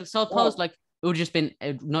 Because, like, suppose, like, it would have just been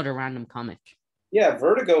another random comic. Yeah,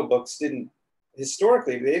 Vertigo books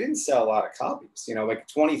historically, they didn't sell a lot of copies. Like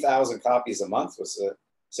 20,000 copies a month was a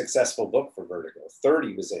successful book for Vertigo.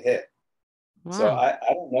 30 was a hit. Wow. So I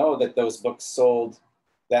don't know that those books sold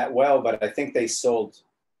that well, but I think they sold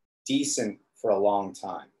decent for a long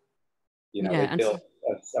time. They built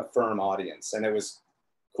a firm audience, and it was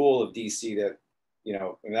cool of DC that,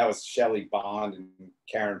 and that was Shelley Bond and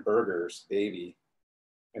Karen Berger's baby,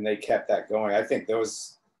 and they kept that going. I think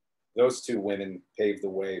those two women paved the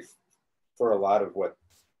way for a lot of what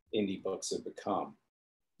indie books have become.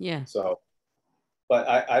 Yeah. So, but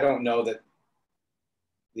I don't know that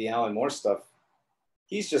the Alan Moore stuff,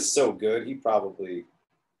 he's just so good. He probably,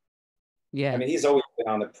 yeah. I mean, he's always been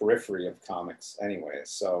on the periphery of comics anyway.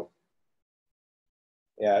 So,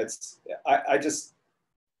 yeah, I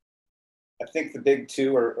think the big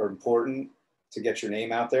two are important to get your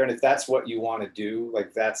name out there. And if that's what you want to do,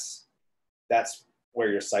 like that's where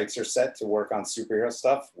your sights are set to work on superhero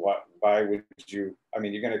stuff. Why would you? I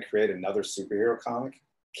mean, you're going to create another superhero comic?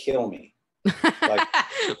 Kill me. Like,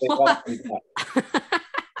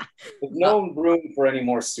 there's no room for any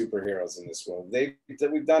more superheroes in this world. We've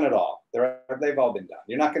done it all. They've all been done.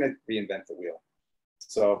 You're not going to reinvent the wheel.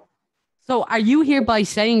 So are you hereby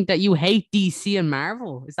saying that you hate DC and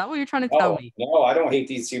Marvel? Is that what you're trying to tell me? No, I don't hate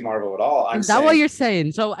DC Marvel at all. Is that what you're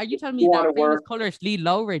saying? So are you telling me that famous colorist Lee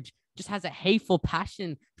Loughridge just has a hateful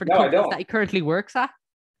passion for the companies that he currently works at?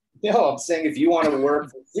 No, I'm saying if you want to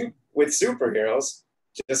work with superheroes,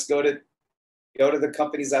 just go to the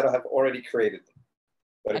companies that have already created them.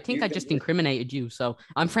 But I think I just incriminated you. So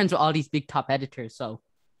I'm friends with all these big top editors. So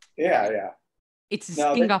yeah. It's a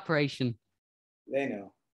sting operation. They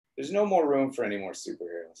know. There's no more room for any more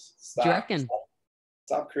superheroes. Do you reckon?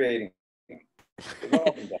 Stop creating.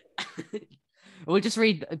 We'll just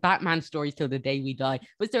read Batman stories till the day we die.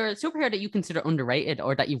 Was there a superhero that you consider underrated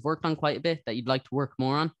or that you've worked on quite a bit that you'd like to work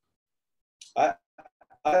more on? I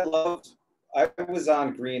was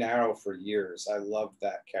on Green Arrow for years. I loved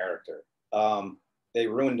that character. They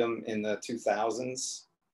ruined him in the 2000s.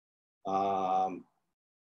 But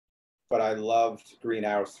I loved Green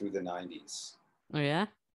Arrow through the 90s. Oh, yeah?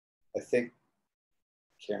 I can't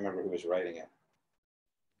remember who was writing it.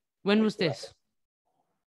 When was this?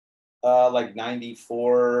 Like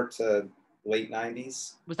 94 to late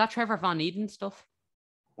 90s. Was that Trevor Von Eden stuff?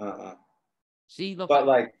 See, look. But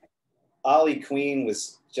like Ollie Queen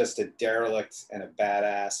was just a derelict and a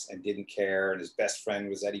badass and didn't care. And his best friend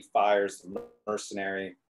was Eddie Fires, the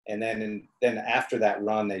mercenary. And then after that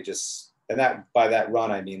run, by that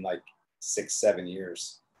run, I mean like 6-7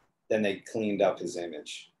 years. Then they cleaned up his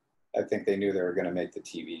image. I think they knew they were going to make the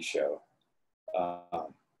TV show.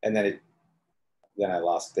 And then I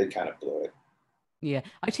lost. They kind of blew it. Yeah,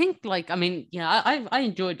 I think I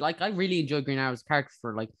enjoyed, I really enjoyed Green Arrow's character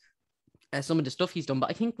for some of the stuff he's done.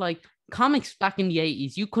 But I think comics back in the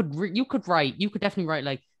 80s, you could definitely write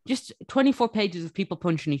like just 24 pages of people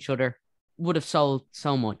punching each other would have sold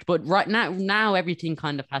so much. But right now everything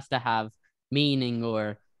kind of has to have meaning,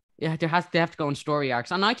 or they have to go on story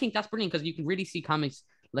arcs. And I think that's brilliant because you can really see comics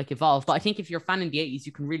evolve. But I think if you're a fan in the 80s,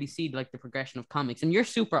 you can really see the progression of comics. And you're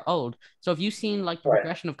super old, so have you seen the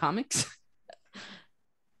progression of comics?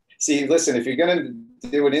 See, listen, if you're gonna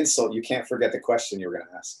do an insult, you can't forget the question you were gonna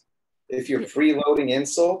ask. If you're preloading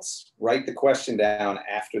insults, write the question down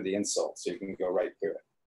after the insult so you can go right through it.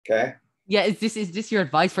 Okay? Yeah, is this your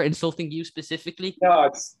advice for insulting you specifically? No,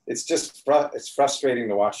 it's just it's frustrating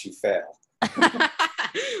to watch you fail.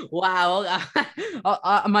 Wow.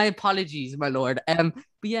 My apologies, my lord.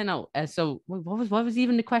 But yeah, no. So what was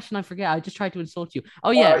even the question? I forget. I just tried to insult you.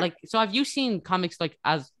 Oh yeah, so have you seen comics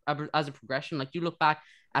as a progression? Like you look back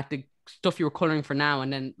at the stuff you were coloring for now,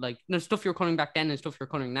 and then stuff you were coloring back then and stuff you're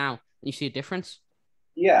coloring now, and you see a difference?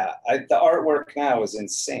 Yeah, the artwork now is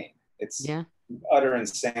insane. It's utter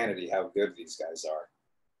insanity how good these guys are.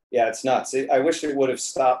 Yeah, it's nuts. I wish it would have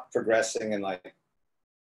stopped progressing in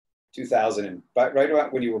 2000, right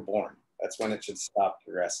about when you were born. That's when it should stop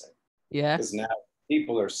progressing. Yeah. Because now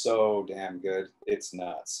People are so damn good. It's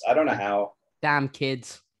nuts. I don't know how. Damn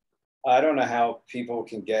kids. I don't know how people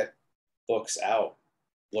can get books out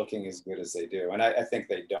looking as good as they do, and I think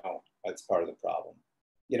they don't. That's part of the problem.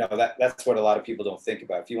 You know, that's what a lot of people don't think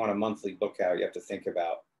about. If you want a monthly book out, you have to think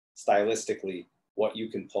about stylistically what you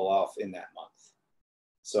can pull off in that month.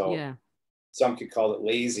 So Yeah. some could call it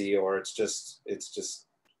lazy, or it's just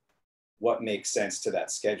what makes sense to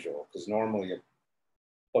that schedule. Because normally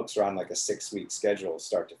books are on like a 6-week schedule,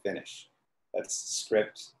 start to finish. That's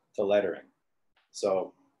script to lettering.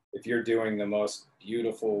 So if you're doing the most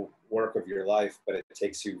beautiful work of your life, but it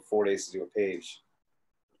takes you 4 days to do a page,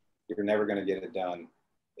 you're never going to get it done.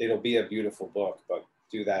 It'll be a beautiful book, but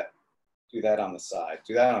do that on the side.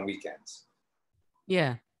 Do that on weekends.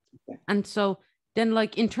 Yeah. And so then,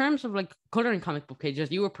 like, in terms of like coloring comic book pages,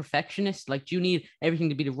 you a perfectionist? Like, do you need everything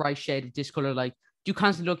to be the right shade of this color? Like, do you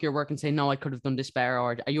constantly look at your work and say, no, I could have done this better?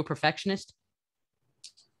 Or are you a perfectionist?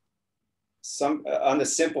 Some on the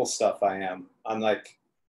simple stuff I am. On like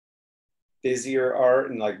busier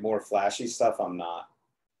art and like more flashy stuff, I'm not.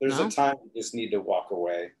 There's a time you just need to walk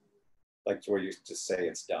away, like to where you just say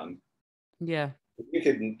it's done. Yeah.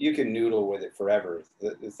 You can noodle with it forever.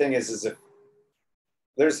 The thing is if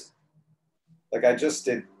there's, like, I just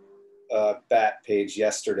did a bat page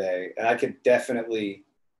yesterday, and I could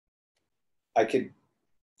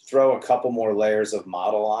throw a couple more layers of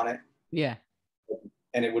model on it. Yeah.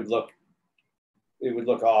 And it would look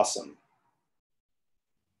awesome.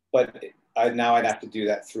 But I'd have to do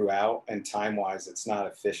that throughout, and time-wise, it's not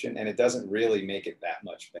efficient, and it doesn't really make it that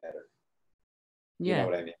much better. Yeah. You know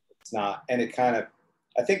what I mean? It's not, and it kind of,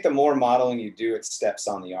 I think the more modeling you do, it steps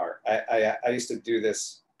on the art. I used to do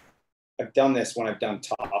this. I've done this when I've done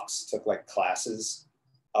talks, took like classes.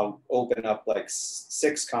 I'll open up like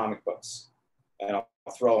 6 comic books, and I'll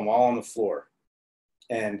throw them all on the floor.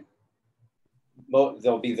 And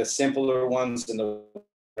there'll be the simpler ones, and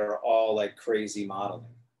they're all like crazy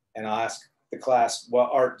modeling. And I'll ask the class,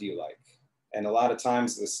 what art do you like? And a lot of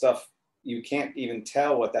times the stuff, you can't even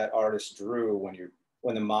tell what that artist drew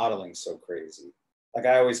when the modeling's so crazy. Like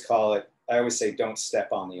I always say, don't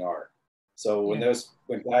step on the art. So when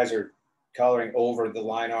guys are coloring over the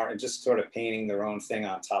line art and just sort of painting their own thing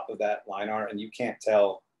on top of that line art, and you can't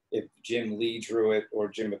tell if Jim Lee drew it or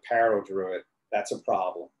Jim Aparo drew it, that's a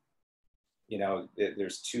problem. You know,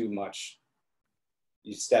 there's too much.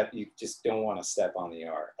 You just don't want to step on the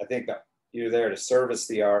art. I think that you're there to service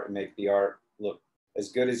the art and make the art look as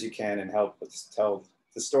good as you can and help tell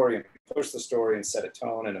the story and push the story and set a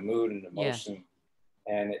tone and a mood and emotion.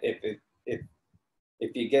 Yeah. And if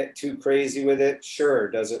you get too crazy with it, sure,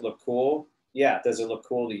 does it look cool? Yeah. Does it look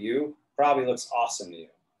cool to you? Probably looks awesome to you.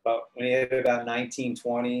 But when you hit about 19,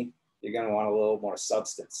 20, you're going to want a little more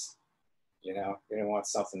substance. You know, you're going to want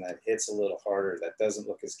something that hits a little harder, that doesn't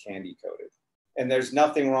look as candy coated. And there's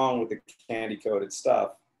nothing wrong with the candy coated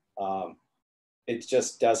stuff. It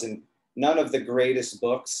just doesn't, none of the greatest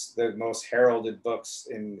books, the most heralded books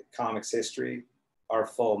in comics history are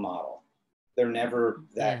full model. They're never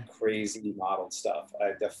that crazy modeled stuff.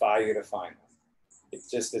 I defy you to find them.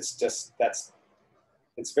 It's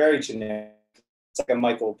very generic. It's like a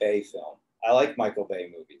Michael Bay film. I like Michael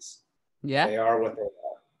Bay movies. Yeah. They are what they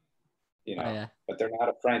are, you know, but they're not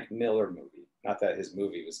a Frank Miller movie. Not that his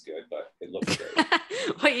movie was good, but it looked great.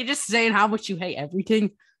 What, you're just saying how much you hate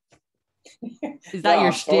everything? Is that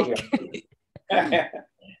your shtick?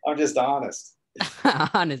 I'm just honest.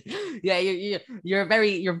 Honest. Yeah, you're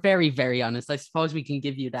very, very honest. I suppose we can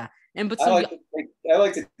give you that. But I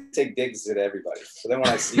like to take digs at everybody. So then when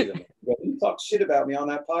I see them, go, you talk shit about me on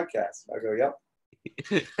that podcast. I go, yep.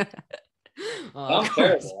 I'm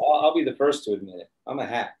terrible. I'll be the first to admit it. I'm a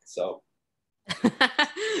hack. So.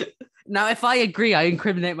 Now, if I agree, I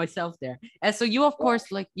incriminate myself there. So you, of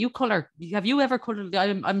course, like you color. Have you ever colored?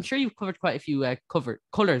 I'm sure you've covered quite a few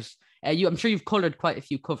colors. I'm sure you've colored quite a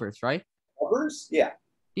few covers, right? Covers, yeah.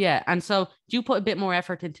 Yeah, and so do you put a bit more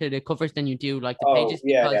effort into the covers than you do like the pages?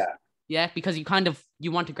 Because you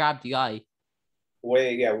want to grab the eye.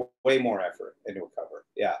 Way more effort into a cover.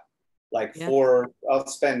 Yeah, I'll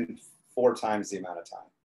spend 4 times the amount of time.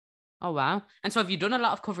 Oh, wow. And so have you done a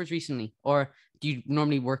lot of covers recently, or do you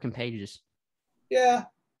normally work in pages? Yeah, I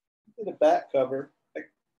did a back cover. I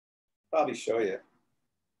probably show you.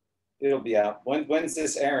 It'll be out. When's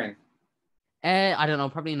this airing? I don't know,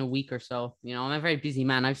 probably in a week or so. You know, I'm a very busy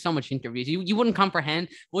man. I have so much interviews. You wouldn't comprehend.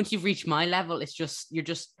 Once you've reached my level, you're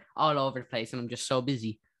just all over the place, and I'm just so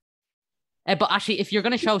busy. But actually, if you're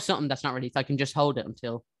going to show something that's not released, I can just hold it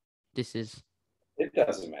until this is. It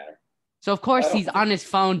doesn't matter. So, of course, he's on his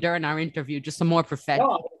phone during our interview, just some more professional.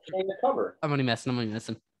 No, I'm showing the cover. I'm only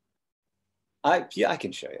messing. I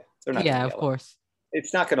can show you. They're not going Yeah, to of yellow. course.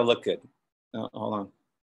 It's not going to look good. No, hold on.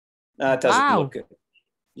 No, it doesn't Wow. look good.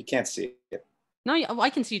 You can't see it. No, I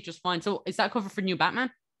can see it just fine. So is that a cover for new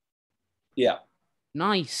Batman? Yeah.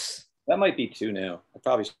 Nice. That might be too new. I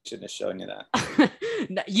probably shouldn't have shown you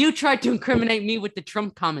that. You tried to incriminate me with the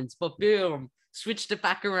Trump comments, but boom, switched it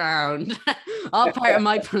back around. All part of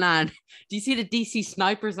my plan. Do you see the DC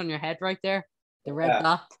snipers on your head right there? The red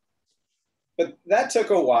dot. But that took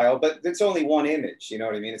a while, but it's only one image. You know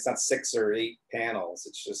what I mean? It's not 6 or 8 panels.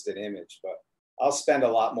 It's just an image. But I'll spend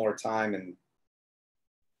a lot more time and,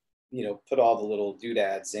 put all the little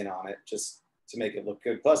doodads in on it just to make it look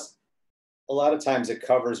good. Plus, a lot of times it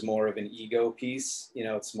covers more of an ego piece.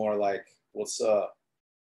 It's more like, what's up?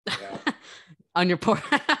 On your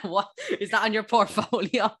what is that on your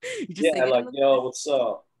portfolio? You just like, yo, what's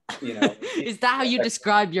up? Is that how you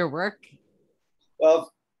describe your work?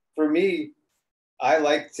 Well, for me, I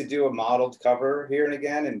like to do a modeled cover here and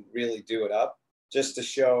again and really do it up just to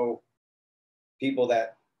show people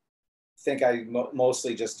that think I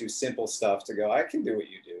mostly just do simple stuff to go, I can do what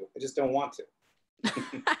you do. I just don't want to.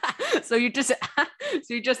 So you're just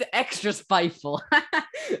extra spiteful.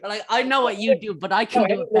 Like, I know what you do, but I can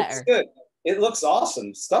do it better. Good. It looks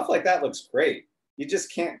awesome. Stuff like that looks great. You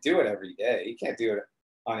just can't do it every day. You can't do it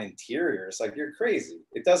on interiors. Like, you're crazy.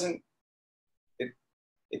 It doesn't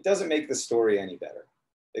make the story any better.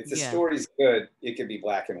 If the story's good, it could be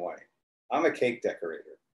black and white. I'm a cake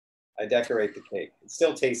decorator. I decorate the cake. It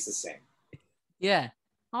still tastes the same. Yeah.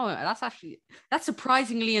 Oh, that's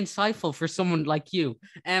surprisingly insightful for someone like you.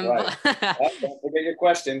 Right. Don't forget your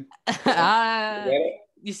question.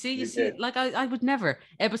 You see, like I would never.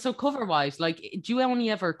 But so cover wise, like, do you only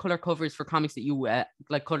ever color covers for comics that you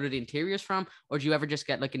like color the interiors from, or do you ever just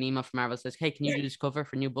get like an email from Marvel that says, "Hey, can you do this cover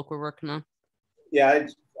for a new book we're working on?" Yeah,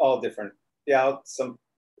 all different. Yeah, a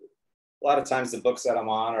lot of times the books that I'm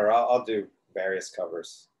on, or I'll do various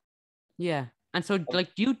covers. Yeah. And so,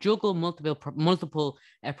 like, do you juggle multiple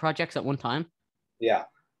projects at one time? Yeah.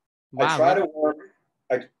 Wow,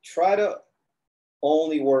 I try to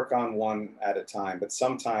only work on one at a time, but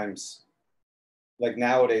sometimes, like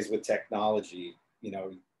nowadays with technology,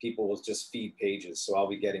 people will just feed pages. So I'll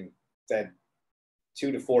be getting fed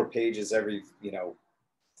 2 to 4 pages every,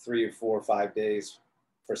 3 or 4 or 5 days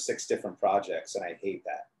for 6 different projects. And I hate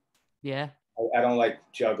that. Yeah. I don't like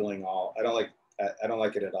juggling I don't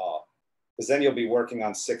like it at all. Because then you'll be working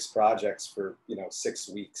on 6 projects for 6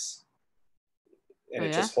 weeks, and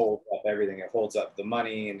it just holds up everything. It holds up the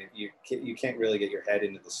money, and you can't really get your head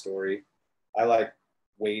into the story. I like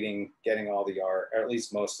waiting, getting all the art, or at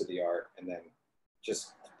least most of the art, and then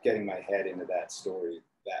just getting my head into that story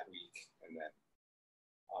that week, and then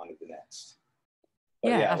on to the next.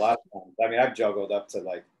 But a lot of times, I mean, I've juggled up to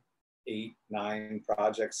like 8, 9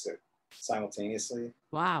 projects simultaneously.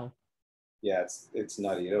 Wow. Yeah, it's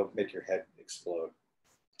nutty. It'll make your head explode.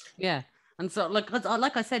 Yeah. And so, like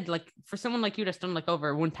I said, like, for someone like you that's done like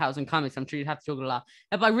over 1,000 comics, I'm sure you'd have to juggle a lot.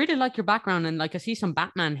 But I really like your background, and like I see some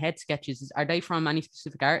Batman head sketches. Are they from any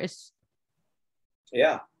specific artists?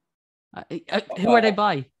 Yeah. Who are they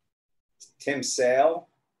by? Tim Sale.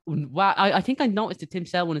 Wow, I think I noticed the Tim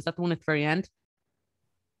Sale one. Is that the one at the very end?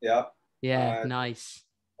 Yeah. Yeah, nice.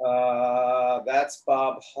 That's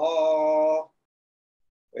Bob Hall.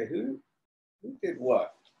 Wait, who did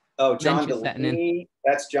what? Oh, John Delaney.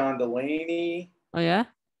 That's John Delaney. Oh, yeah?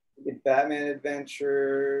 He did Batman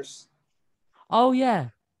Adventures. Oh, yeah.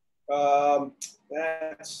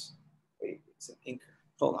 It's an inker.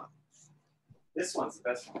 Hold on. This one's the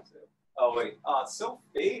best one, too. Oh, wait. Oh, it's so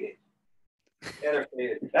faded. Yeah, they're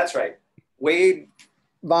faded. That's right. Wade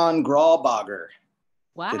von Graubagger.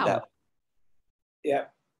 Wow. Did that. Yeah.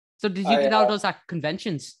 So did you get all those at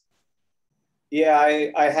conventions? Yeah,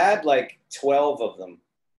 I had like 12 of them.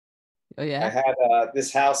 Oh, yeah? I had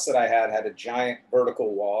this house that I had a giant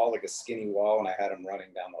vertical wall, like a skinny wall, and I had them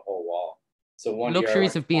running down the whole wall. So one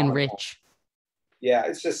luxuries of being rich. Yeah,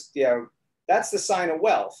 it's just, that's the sign of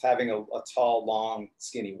wealth, having a tall, long,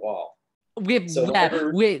 skinny wall.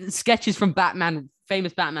 With sketches from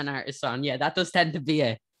famous Batman artists on. Yeah, that does tend to be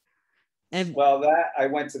it. Well, that I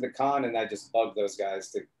went to the con and I just bugged those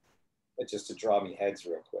guys to draw me heads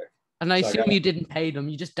real quick. And I assume you didn't pay them.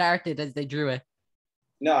 You just darted as they drew it.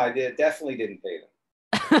 No, I definitely didn't pay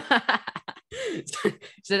them.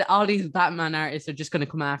 So all these Batman artists are just going to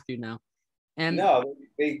come after you now. No,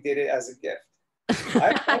 they did it as a gift.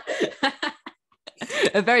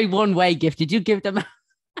 A very one-way gift. Did you give them?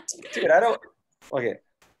 Dude, I don't. Okay.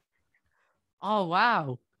 Oh,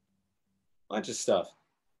 wow. Bunch of stuff.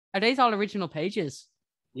 Are these all original pages?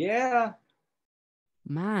 Yeah.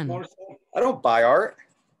 Man. I don't buy art.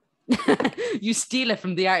 You steal it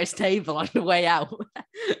from the artist table on the way out.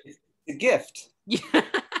 It's a gift. Yeah.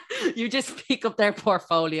 You just pick up their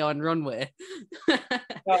portfolio and run with it.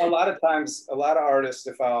 No, a lot of times, a lot of artists,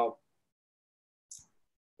 if I'll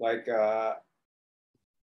like,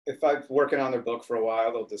 if I'm working on their book for a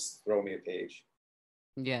while, they'll just throw me a page.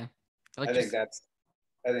 Yeah. I think that's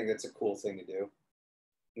a cool thing to do.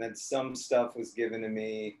 And then some stuff was given to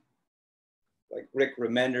me, like Rick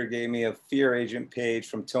Remender gave me a Fear Agent page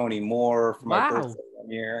from Tony Moore for my birthday one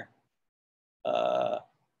year.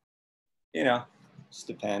 You know, just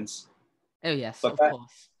depends. Oh yes, but of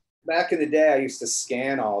course. Back in the day, I used to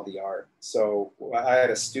scan all the art. So I had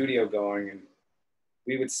a studio going, and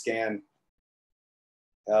we would scan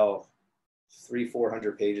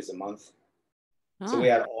 300-400 pages a month. So we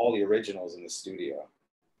had all the originals in the studio,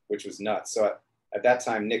 which was nuts. So at that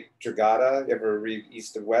time, Nick Dragata, you ever read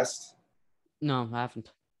East of West? No, I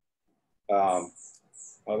haven't. Well,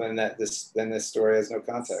 then this story has no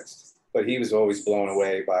context. But he was always blown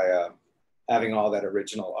away by having all that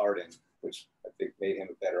original art in, which I think made him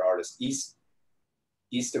a better artist. East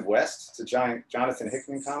of West. It's a giant Jonathan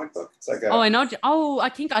Hickman comic book. It's like I know. Oh, I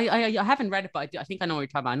think I haven't read it, but I think I know what you're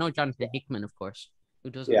talking about. I know Jonathan Hickman, of course.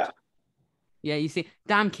 Who doesn't? Yeah. Yeah, you see,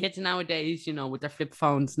 damn kids nowadays, with their flip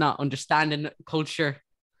phones, not understanding culture.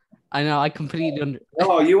 I know, I completely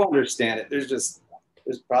No, you understand it. There's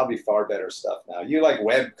probably far better stuff now. You like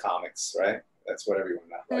web comics, right? That's what everyone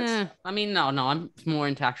likes. I mean, no, I'm more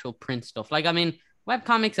into actual print stuff. Like, I mean, web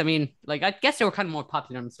comics, I mean, like, I guess they were kind of more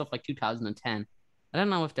popular in stuff like 2010. I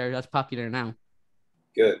don't know if they're as popular now.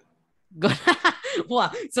 Good.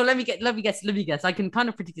 What? So let me guess. I can kind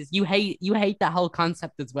of predict this. You hate that whole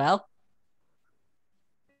concept as well.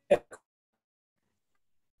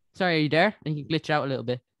 Sorry, are you there? I think you glitch out a little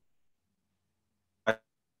bit.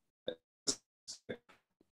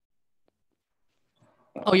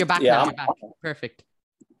 Oh, you're back now. You're back. Perfect.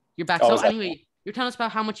 You're back. So anyway, you're telling us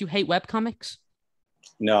about how much you hate webcomics?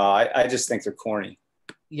 No, I just think they're corny.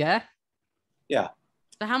 Yeah? Yeah.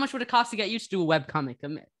 So how much would it cost to get used to a webcomic?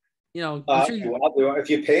 I'm sure I'll do it. If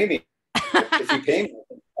you pay me.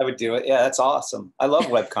 I would do it. Yeah, that's awesome. I love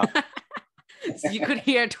webcomics. So you could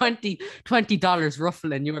hear $20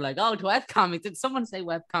 ruffling. You were like, oh, webcomics. Did someone say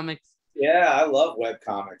webcomics? Yeah, I love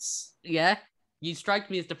webcomics. Yeah. You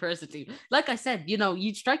strike me as the person to, like I said,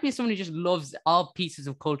 you strike me as someone who just loves all pieces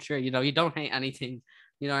of culture. You don't hate anything,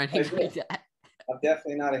 anything like that. I'm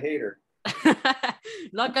definitely not a hater.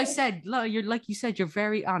 Like I said, you're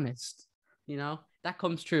very honest. That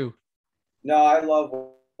comes true. No, I love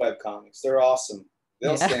webcomics. They're awesome.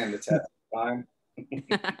 They'll stand the test of time.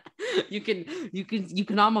 You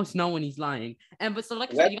can almost know when he's lying. But so like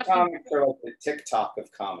webcomics are like the TikTok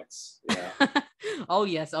of comics. Oh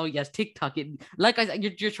yes, TikTok. Like I said,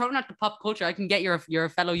 you're throwing out the pop culture. I can get you're a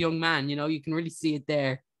fellow young man. You can really see it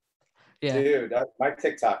there. Yeah, dude, my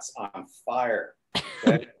TikTok's on fire.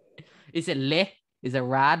 Is it lit? Is it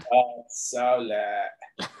rad? Oh, so lit.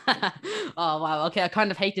 Oh wow. Okay, I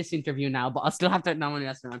kind of hate this interview now, but I'll still have to know when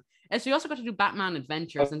that's around. And so you also got to do Batman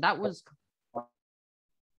Adventures, and that was.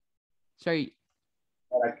 Sorry.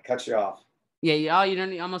 I cut you off. Yeah. Oh,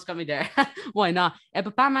 you almost got me there. Why not?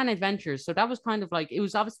 But Batman Adventures. So that was kind of like, it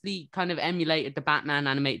was obviously kind of emulated the Batman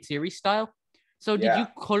animated series style. So did you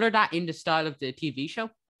color that in the style of the TV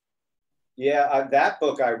show? Yeah, that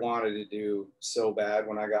book I wanted to do so bad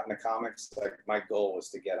when I got into comics. Like my goal was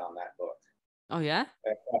to get on that book. Oh yeah.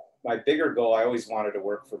 My bigger goal, I always wanted to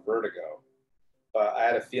work for Vertigo, but I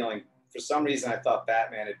had a feeling for some reason I thought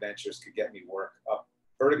Batman Adventures could get me work up.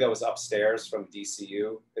 Vertigo was upstairs from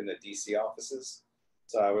DCU in the DC offices.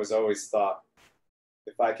 So I was always thought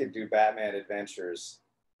if I could do Batman Adventures,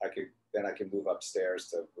 I could move upstairs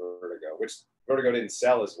to Vertigo, which Vertigo didn't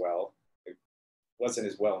sell as well. It wasn't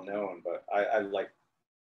as well known, but I like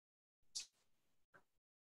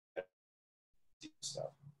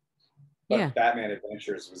stuff. But Batman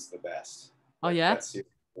Adventures was the best. Oh yeah. That's super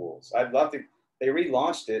cool. So I'd love to. They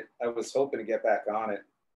relaunched it. I was hoping to get back on it.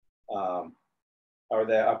 Or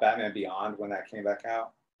the Batman Beyond when that came back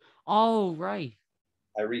out. Oh, right.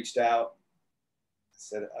 I reached out,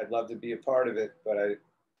 said I'd love to be a part of it, but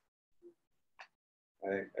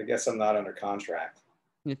I guess I'm not under contract.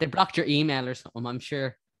 They blocked your email or something, I'm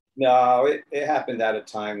sure. No, it happened at a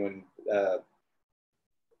time when the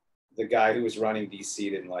guy who was running DC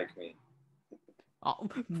didn't like me. Oh,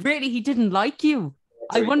 really? He didn't like you?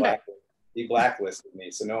 So I wonder. He blacklisted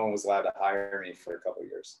me, so no one was allowed to hire me for a couple of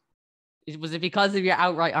years. Was it because of your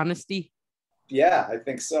outright honesty? Yeah, I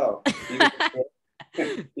think so. Did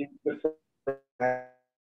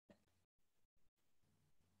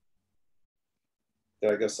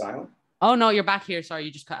I go silent? Oh no, you're back here. Sorry,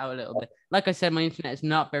 you just cut out a little bit. Like I said, my internet is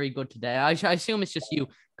not very good today. I assume it's just you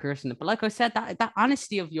cursing it. But like I said, that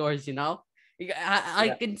honesty of yours, I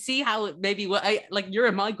Yeah. can see how it maybe like you're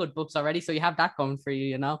in my good books already, so you have that going for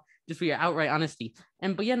you, just for your outright honesty.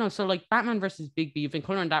 But yeah, no, so like Batman versus Bigby, you've been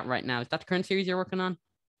coloring that right now. Is that the current series you're working on?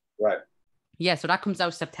 Right. Yeah, so that comes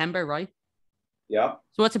out September, right? Yeah.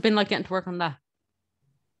 So what's it been like getting to work on that?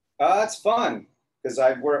 It's fun because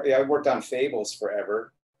I worked on Fables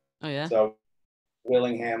forever. Oh yeah, So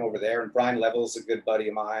Willingham over there, and Brian Level's a good buddy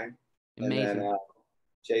of mine. amazing. And then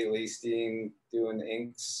Jay Leasting doing the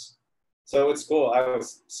inks. So it's cool. I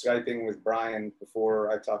was Skyping with Brian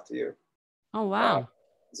before I talked to you. Oh wow.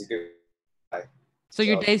 He's a good guy. So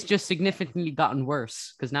your day's just significantly gotten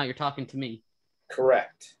worse because now you're talking to me.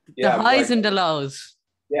 Correct. The highs and the lows.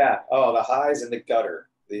 Yeah. Oh, the highs and the gutter.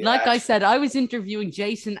 Like I said, I was interviewing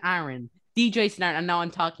Jason Aaron, Jason Aaron, and now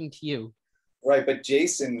I'm talking to you. Right, but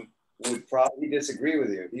Jason would probably disagree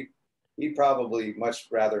with you. He'd probably much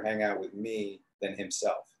rather hang out with me than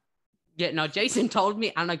himself. Yeah, no, Jason told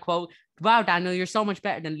me, and I quote, "Wow, Daniel, you're so much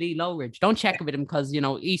better than Lee Loughridge. Don't check with him because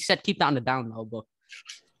he said keep that on the down low, but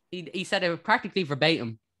he said it practically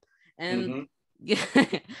verbatim." And yeah,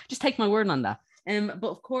 just take my word on that. But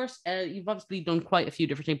of course, you've obviously done quite a few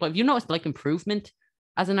different things. But have you noticed like improvement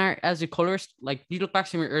as a colorist? Like, do you look back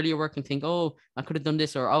to your earlier work and think, "Oh, I could have done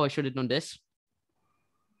this," or "Oh, I should have done this"?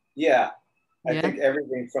 Yeah, I think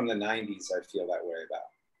everything from the '90s, I feel that way about.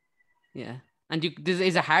 Yeah, and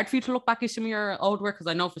is it hard for you to look back at some of your old work? Because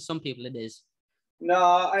I know for some people it is.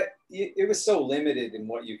 No, it was so limited in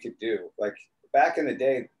what you could do. Like back in the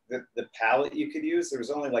day, the palette you could use, there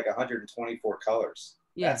was only like 124 colors.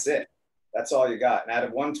 Yeah. That's it. That's all you got. And out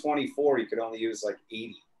of 124, you could only use like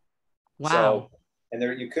 80. Wow. So,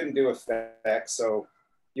 and you couldn't do effects. So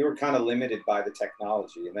you were kind of limited by the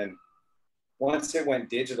technology. And then once it went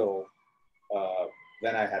digital,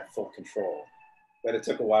 then I had full control. But it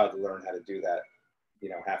took a while to learn how to do that,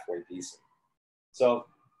 halfway decent. So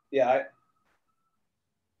yeah,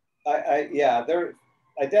 I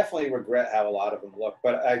definitely regret how a lot of them look,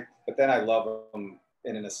 but then I love them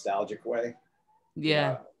in a nostalgic way.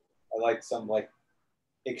 Yeah. I like some like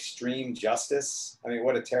Extreme Justice. I mean,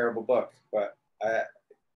 what a terrible book, but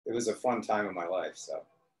it was a fun time in my life. So,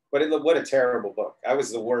 but what a terrible book. I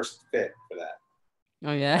was the worst fit for that.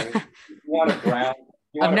 Oh yeah. I mean, you want a brown.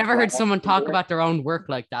 I've never heard someone talk about their own work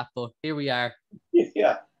like that, but here we are.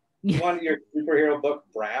 Yeah. You want your superhero book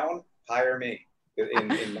brown? Hire me.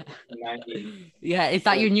 In 19. Yeah, is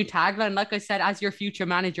that your new tagline? Like I said, as your future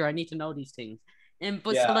manager, I need to know these things.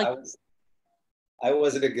 But yeah, so like, I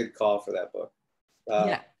wasn't a good call for that book.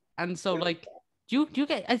 Yeah, and so like, do you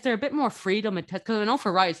get? Is there a bit more freedom? Because I know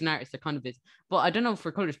for writers and artists, it kind of is, but I don't know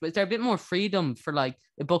for colors. But is there a bit more freedom for like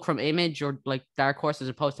a book from Image or like Dark Horse as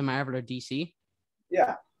opposed to Marvel or DC?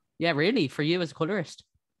 Yeah. Yeah, really, for you as a colorist.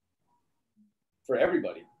 For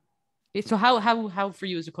everybody. So how for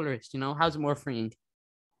you as a colorist? How's it more freeing?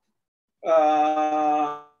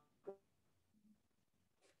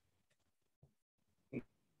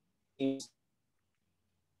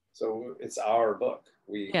 So it's our book.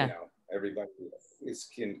 Everybody is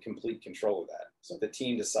in complete control of that. So the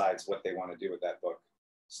team decides what they want to do with that book,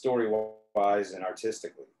 story-wise and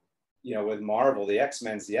artistically. With Marvel, the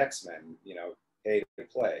X-Men's the X-Men. Pay to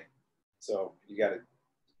play. So you got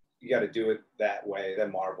to do it that way, the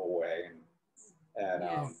Marvel way, and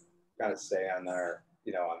kind of stay on their,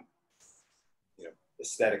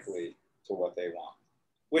 aesthetically to what they want,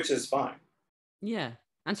 which is fine. Yeah.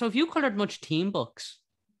 And so have you colored much team books?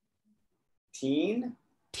 Team?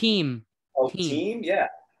 Oh, team? Yeah.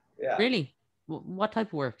 Really? What type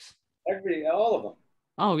of works? All of them.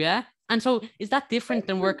 Oh, yeah? And so is that different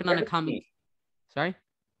than working on a comic? Team. Sorry?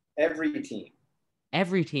 Every team.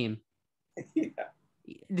 Yeah.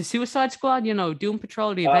 The Suicide Squad, Doom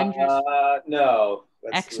Patrol, the Avengers? No.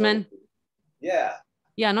 X-Men? Yeah.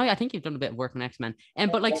 Yeah, no, I think you've done a bit of work on X-Men.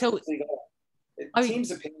 But like, so...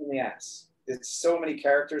 Team's a pain in the ass. It's so many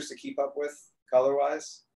characters to keep up with,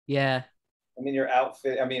 color-wise. Yeah. I mean, your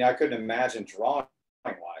outfit, I couldn't imagine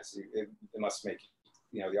drawing-wise. It must make,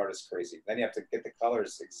 the artist crazy. Then you have to get the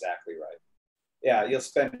colors exactly right. Yeah, you'll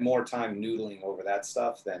spend more time noodling over that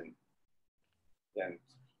stuff than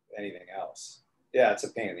anything else. Yeah, it's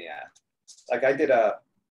a pain in the ass. Like I did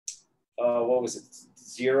what was it,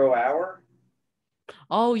 0 Hour?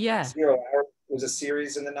 Oh, yeah. 0 Hour was a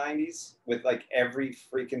series in the 90s with like every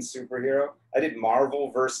freaking superhero. I did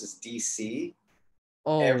Marvel versus DC.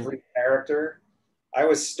 Oh. Every character. I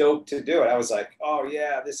was stoked to do it. I was like, oh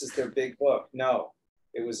yeah, this is their big book. No,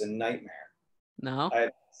 it was a nightmare. No. I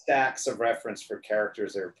had stacks of reference for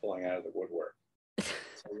characters they were pulling out of the woodwork.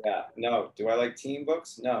 Yeah, no. Do I like teen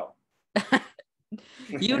books? No.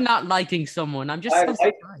 You not liking someone. I'm just I so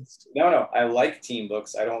like surprised. no. I like teen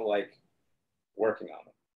books. I don't like working on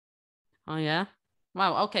them. Oh yeah.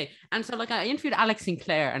 Wow. Okay. And so like I interviewed Alex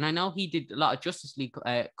Sinclair, and I know he did a lot of Justice League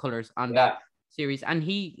colors on that Yeah. series, and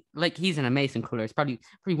he's an amazing colorist, probably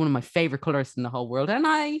one of my favorite colorists in the whole world. And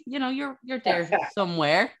you're there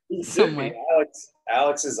somewhere, He should be. somewhere.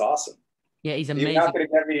 Alex is awesome. Yeah, he's You're not amazing. going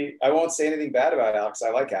to get me. I won't say anything bad about Alex. I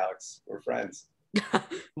like Alex. We're friends.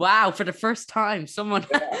 Wow, for the first time, someone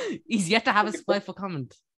Yeah. he's yet to have a spiteful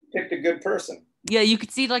comment. Picked a good person. Yeah, you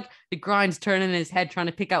could see like the grinds turning in his head trying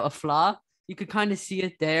to pick out a flaw. You could kind of see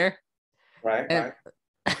it there. Right. Right.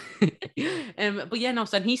 But yeah, no,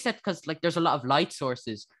 so and he said because like there's a lot of light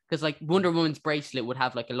sources because like Wonder Woman's bracelet would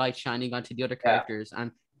have like a light shining onto the other characters,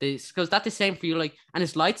 and this because that's the same for you. Like, and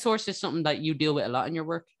is light source is something that you deal with a lot in your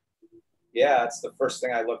work. Yeah, it's the first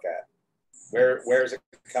thing I look at. Where's it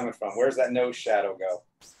coming from? Where's that nose shadow go?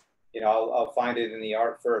 I'll find it in the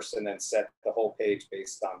art first, and then set the whole page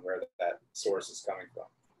based on where that source is coming from.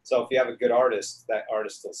 So if you have a good artist, that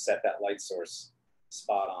artist will set that light source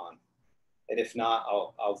spot on. And if not,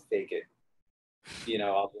 I'll fake it.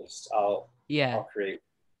 I'll create.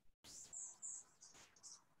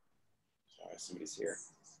 Sorry, somebody's here.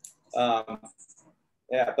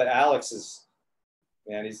 Yeah, but Alex is,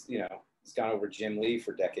 man, he's gone over Jim Lee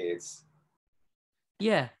for decades.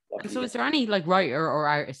 Yeah. And so is there any like writer or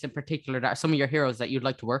artist in particular that are some of your heroes that you'd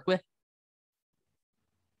like to work with?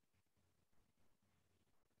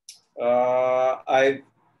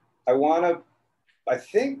 I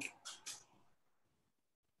think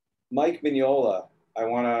Mike Mignola.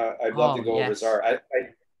 I'd love to go over his art.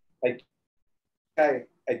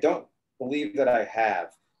 I don't believe that I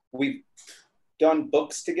have. We've done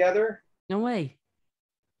books together. No way.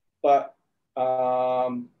 But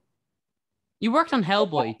you worked on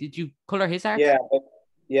Hellboy. Did you color his art?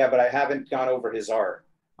 Yeah, but I haven't gone over his art.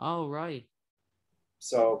 Oh, right.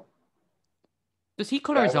 So does he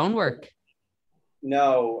color his own work?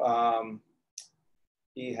 No.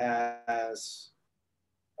 He has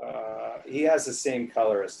the same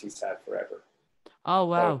colorist he's had forever. Oh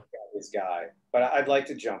wow. His guy. But I'd like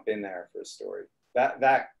to jump in there for a story.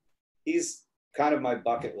 That he's kind of my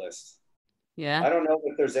bucket list. Yeah. I don't know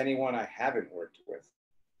if there's anyone I haven't worked with.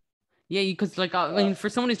 Yeah, because like I mean, for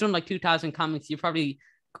someone who's done like 2,000 comics, you probably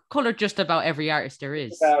colored just about every artist there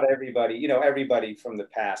is. About everybody, everybody from the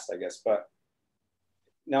past, I guess, but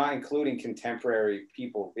not including contemporary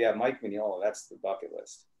people. Yeah, Mike Mignola, that's the bucket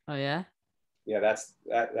list. Oh yeah. Yeah, that's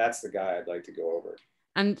the guy I'd like to go over.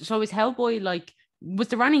 And so is Hellboy like? Was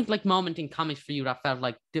there any like moment in comics for you that felt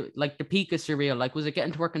like the peak of surreal? Like, was it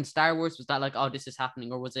getting to work in Star Wars? Was that like, oh, this is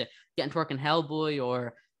happening, or was it getting to work in Hellboy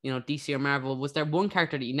or DC or Marvel? Was there one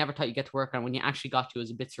character that you never thought you'd get to work on when you actually got to? It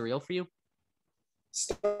was a bit surreal for you?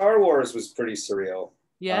 Star Wars was pretty surreal.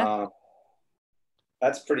 Yeah,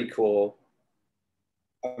 that's pretty cool.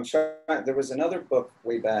 I'm trying. There was another book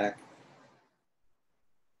way back.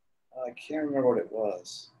 I can't remember what it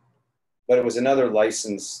was, but it was another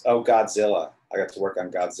license. Oh, Godzilla. I got to work on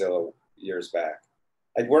Godzilla years back.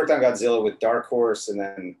 I'd worked on Godzilla with Dark Horse, and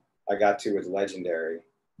then I got to with Legendary.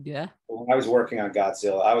 Yeah. But when I was working on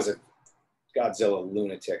Godzilla, I was a Godzilla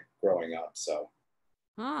lunatic growing up, so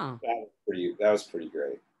that was pretty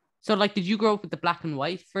great. So, like, did you grow up with the black and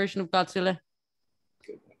white version of Godzilla?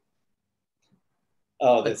 Good.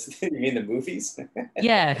 Oh, that's you mean the movies?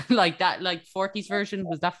 Yeah, like that, like 40s version.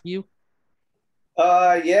 Was that for you?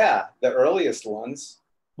 Yeah, the earliest ones.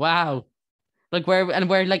 Wow. Like where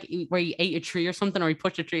he ate a tree or something, or he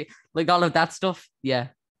pushed a tree, like all of that stuff. Yeah.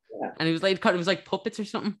 And it was like puppets or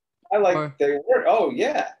something. They were. Oh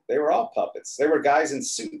yeah, they were all puppets. They were guys in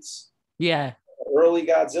suits. Yeah. Early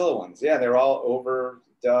Godzilla ones. Yeah, they were all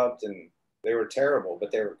overdubbed and they were terrible,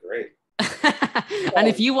 but they were great. And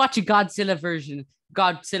if you watch a Godzilla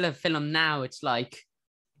film now, it's like.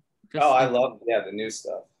 I love the new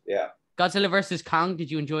stuff. Yeah. Godzilla versus Kong. Did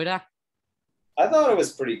you enjoy that? I thought it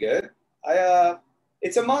was pretty good.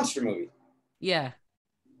 It's a monster movie. Yeah.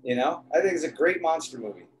 I think it's a great monster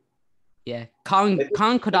movie. Yeah.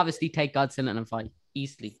 Kong could obviously take Godzilla in a fight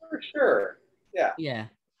easily. For sure. Yeah. Yeah.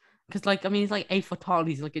 Because like, I mean, he's like 8 foot tall.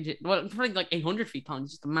 He's like probably like 800 feet tall.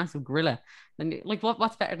 He's just a massive gorilla. And like,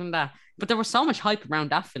 what's better than that? But there was so much hype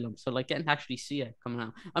around that film. So like, getting to actually see it coming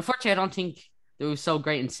out. Unfortunately, I don't think it was so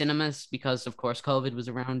great in cinemas because, of course, COVID was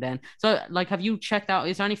around then. So like, have you checked out?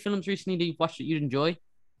 Is there any films recently that you've watched that you'd enjoy?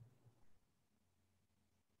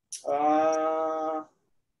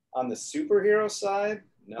 On the superhero side,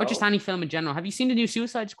 no. Or just any film in general. Have you seen the new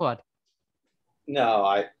Suicide Squad? No,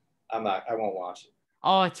 I'm not. I won't watch it.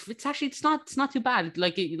 Oh, it's actually it's not too bad.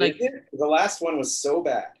 Like The last one was so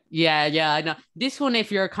bad. yeah, I know. This one,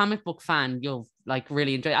 if you're a comic book fan, you'll like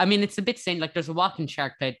really enjoy it. I mean, it's a bit same. Like there's a walking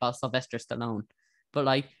shark played by Sylvester Stallone, but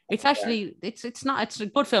like it's actually it's a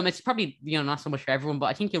good film. It's probably not so much for everyone, but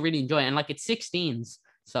I think you'll really enjoy it. And like it's 16s,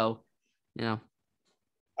 so you know.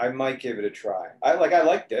 I might give it a try. I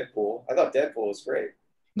like Deadpool. I thought Deadpool was great.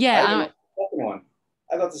 I even Yeah, liked the second one.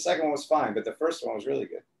 I thought the second one was fine, but the first one was really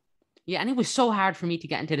good. yeah, and it was so hard for me to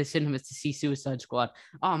get into the cinemas to see Suicide Squad.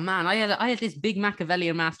 Oh man, I had this big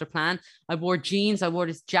Machiavellian master plan. I wore jeans. I wore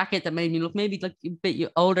this jacket that made me look maybe like a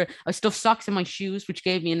bit older. I stuffed socks in my shoes, which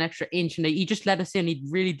gave me an extra inch, and he just let us in. He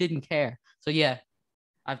really didn't care. So yeah,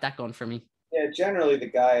 I have that going for me. Yeah, generally the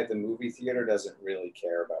guy at the movie theater doesn't really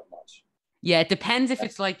care about much. Yeah, it depends if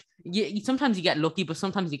it's like sometimes you get lucky, but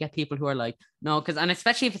sometimes you get people who are like, no, and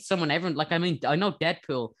especially if it's someone everyone like I mean, I know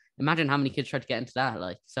Deadpool. Imagine how many kids tried to get into that,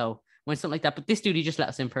 like so when something like that. But this dude he just let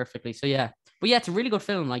us in perfectly. So yeah. But yeah, it's a really good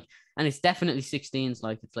film, like, and it's definitely 16s,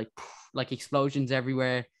 like it's like explosions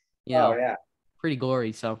everywhere, Oh yeah. pretty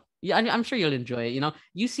gory. So yeah, I'm sure you'll enjoy it.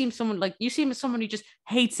 You seem as someone who just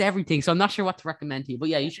hates everything. So I'm not sure what to recommend to you. But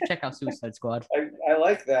yeah, you should check out Suicide Squad. I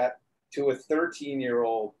like that. To a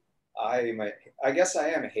 13-year-old, I guess I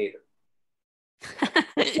am a hater.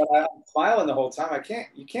 But I'm smiling the whole time. I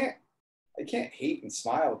can't hate and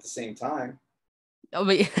smile at the same time. Oh,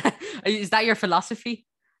 wait, is that your philosophy?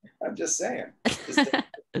 I'm just saying.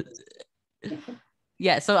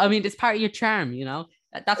 Yeah, so I mean, it's part of your charm,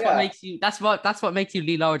 That's what Yeah. makes you. That's what makes you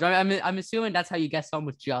Lee Loughridge. I'm assuming that's how you get so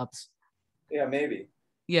much jobs. Yeah, maybe. I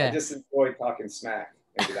Yeah, just enjoy talking smack.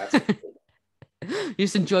 Maybe that's what it is. you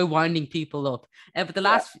just enjoy winding people up. But the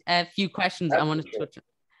last few questions I That's want for to sure. touch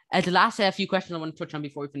on. The last few questions I want to touch on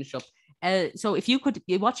before we finish up. So if you could,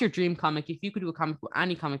 what's your dream comic? If you could do a comic book,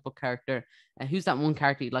 any comic book character, who's that one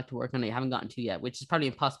character you'd like to work on that you haven't gotten to yet? Which is probably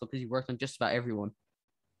impossible because you've worked on just about everyone.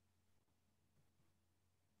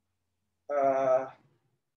 Uh,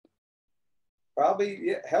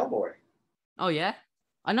 Probably Hellboy Oh yeah,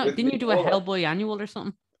 I know. with Didn't you do a Mignola. Hellboy annual or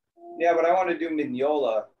something? Yeah, but I want to do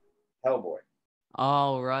Mignola Hellboy.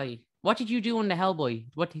 Oh right. What did you do on the Hellboy?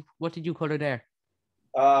 What did you color there?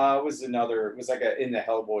 It was like in the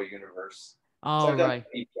Hellboy universe. So Oh I've done right.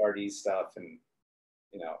 HRD stuff, and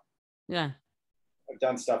you know Yeah. I've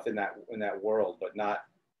done stuff in that world, but not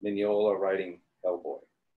Mignola writing Hellboy.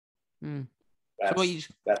 Hmm. So what That's you?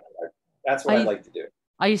 that's what I'd I like to do.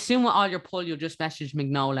 I assume with all your pull, you'll just message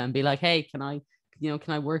Magnola and be like, "Hey, can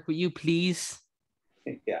I work with you, please?"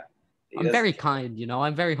 Yeah, he I'm very doesn't care. kind,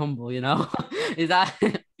 I'm very humble. Is that?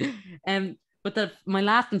 But my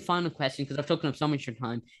last and final question, because I've taken up so much of your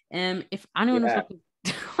time. If anyone was Yeah,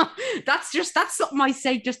 looking, that's something I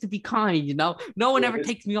say just to be kind. No one ever this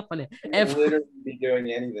takes me up on it. could literally be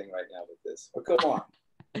doing anything right now with this. But go on.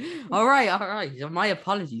 All right. My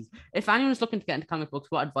apologies. If anyone's looking to get into comic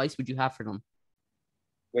books, what advice would you have for them?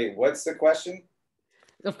 Wait, what's the question?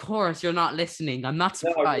 Of course, you're not listening. I'm not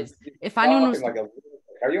No, surprised. you're If anyone talking was, like a.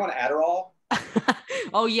 Are you on Adderall?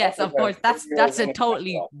 oh yes, Sounds of like course. a That's 30-year-old a on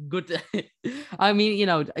totally Adderall. good. I mean,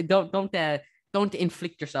 don't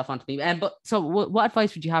inflict yourself onto me. But so, what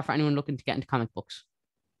advice would you have for anyone looking to get into comic books?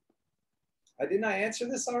 Didn't I answer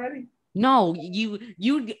this already? No, you.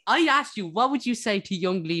 I asked you, what would you say to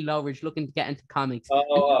young Lee Loweridge looking to get into comics, and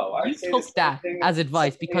I'd you say the took same that thing. as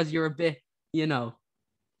advice Same because you're a bit, you know.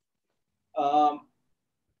 Um,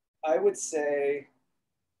 I would say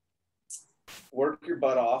work your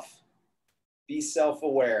butt off, be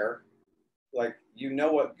self-aware. Like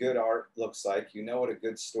what good art looks like, what a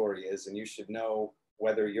good story is, and you should know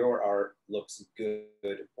whether your art looks good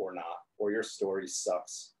or not, or your story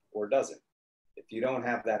sucks or doesn't. If you don't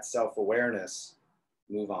have that self-awareness,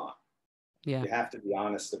 move on. Yeah. You have to be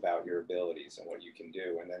honest about your abilities and what you can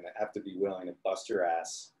do, and then have to be willing to bust your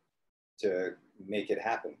ass to make it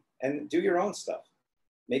happen and do your own stuff.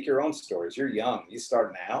 Make your own stories. You're young. You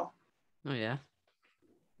start now, Oh yeah.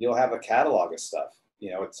 you'll have a catalog of stuff.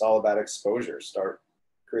 It's all about exposure. Start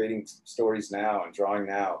creating stories now and drawing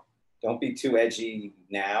now. Don't be too edgy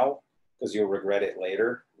now because you'll regret it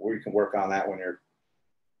later. Or you can work on that when you're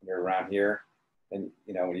around here, and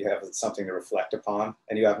when you have something to reflect upon,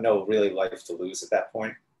 and you have no really life to lose at that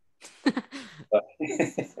point. But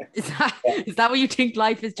Is that what you think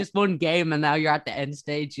life is, just one game and now you're at the end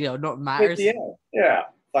stage, nothing matters? Yeah.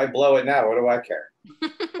 If I blow it now, what do I care?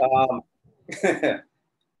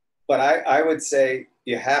 But I would say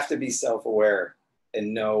you have to be self-aware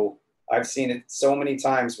and know. I've seen it so many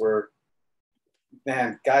times where,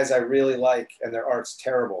 man, guys I really like and their art's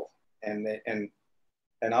terrible, and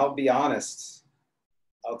I'll be honest.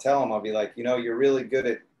 I'll tell them, I'll be like, you're really good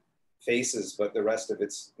at faces, but the rest of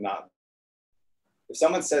it's not. If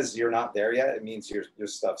someone says you're not there yet, it means your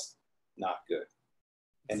stuff's not good.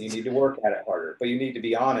 And you need to work at it harder. But you need to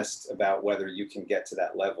be honest about whether you can get to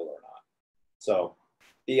that level or not. So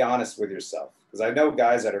be honest with yourself. Because I know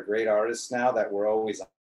guys that are great artists now that were always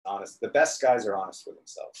honest. The best guys are honest with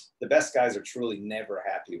themselves. The best guys are truly never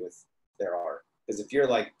happy with their art. Because if you're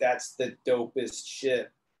like, that's the dopest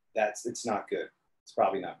shit, it's not good. It's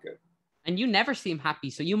probably not good. And you never seem happy,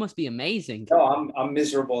 so you must be amazing. No, I'm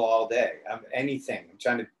miserable all day. I'm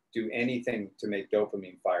trying to do anything to make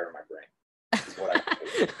dopamine fire in my brain. That's what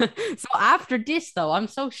I So after this, though, I'm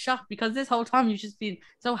so shocked because this whole time you've just been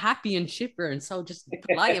so happy and chipper and so just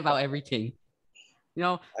polite about everything. You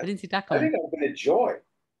know, I didn't see that coming. I think I've been a joy.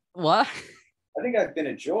 What? I think I've been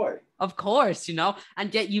a joy. Of course, you know,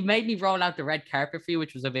 and yet you made me roll out the red carpet for you,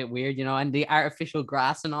 which was a bit weird, you know, and the artificial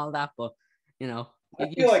grass and all that. But, you know, I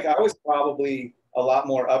feel like I was probably a lot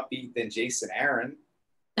more upbeat than Jason Aaron.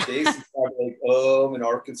 Jason's probably like, I'm in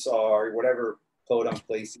Arkansas or whatever podunk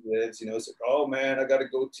place he lives. You know, it's like, oh man, I got to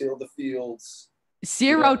go till the fields.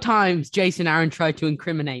 Zero times Jason Aaron tried to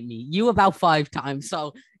incriminate me. You about 5 times.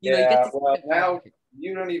 So, you know, you get well, now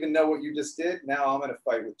you don't even know what you just did. Now I'm going to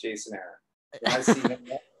fight with Jason Aaron. When I see him,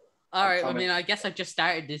 all right. I mean, I guess I've just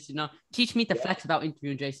started this, you know. Teach me the flex about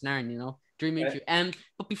interviewing Jason Aaron, you know. Dream interview.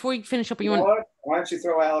 But before you finish up, you know what? Why don't you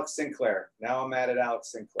throw Alex Sinclair? Now I'm mad at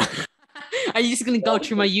Alex Sinclair. Are you just going to go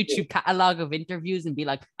through my YouTube catalog of interviews and be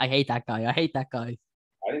like, I hate that guy. I hate that guy.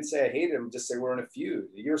 I didn't say I hated him. Just say we're in a feud.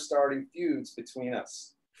 You're starting feuds between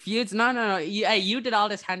us. Feuds? No. You did all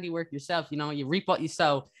this handiwork yourself. You know, you reap what you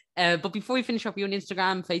sow. But before we finish up, you on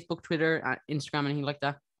Instagram, Facebook, Twitter, Instagram, anything like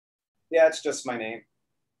that? Yeah, it's just my name.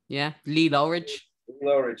 Yeah, Lee Loughridge. Lee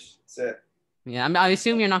Loughridge. That's it. Yeah, I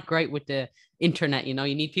assume you're not great with the internet. You know,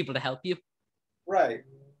 you need people to help you. Right.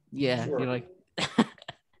 Yeah, sure. You're like.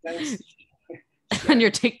 Thanks. And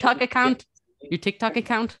your TikTok account?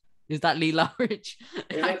 Is that Lee Loughridge?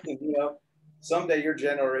 Listen, you know, someday your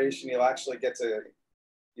generation, you'll actually get to,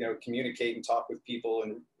 you know, communicate and talk with people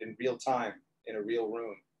in real time in a real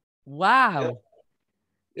room. Wow.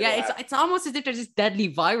 It's almost as if there's this deadly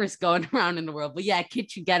virus going around in the world. But yeah,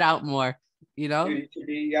 kids should get out more, you know? Dude,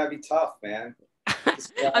 you gotta be tough, man.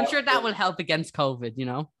 I'm sure that will help against COVID, you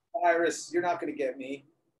know? Virus, you're not going to get me.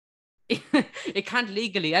 It can't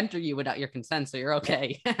legally enter you without your consent, so you're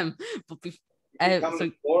okay. Come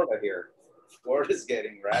to Florida here. Florida's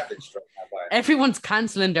getting ravaged right now by everyone's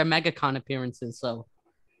canceling their MegaCon appearances, so,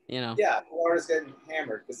 you know. Yeah, Florida's getting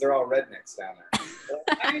hammered because they're all rednecks down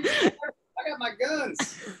there. I got my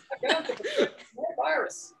guns. I got the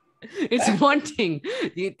virus. It's one thing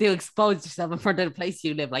to expose yourself in front of the place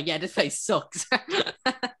you live. Like, yeah, this place sucks.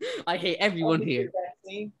 I hate everyone here.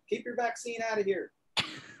 Keep your vaccine out of here.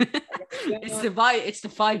 It's the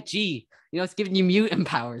 5G. You know, it's giving you mutant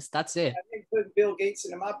powers. That's it. I think putting Bill Gates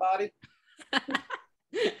into my body.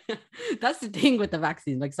 That's the thing with the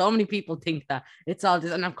vaccine. Like, so many people think that it's all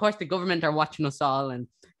this, and of course the government are watching us all, and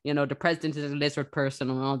you know the president is a lizard person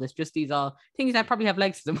and all this. Just these all things that probably have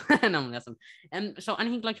legs to them. No, listen. So,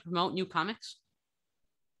 anything you'd like to promote? New comics?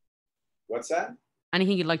 What's that?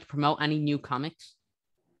 Anything you'd like to promote? Any new comics?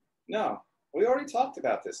 No, we already talked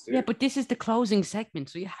about this, dude. Yeah, but this is the closing segment,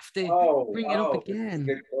 so you have to bring it up again.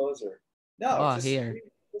 Good closer. No,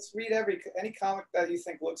 just read any comic that you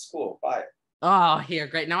think looks cool. Buy it. Oh, here,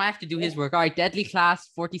 great. Now I have to do his work. All right, Deadly Class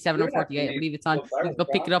 47 or 48. I believe it's on. You go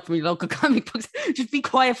pick it up from your local comic books. Just be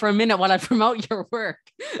quiet for a minute while I promote your work.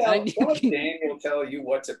 Daniel will tell you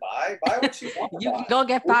what to buy. Buy what you want. You can go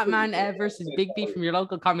get Batman versus Bigby from your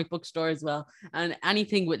local comic book store as well. And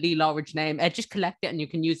anything with Lee Loughridge's name, just collect it and you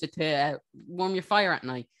can use it to warm your fire at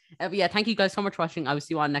night. But yeah, thank you guys so much for watching. I will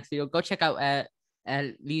see you on next video. Go check out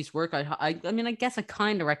Lee's work. I mean, I guess I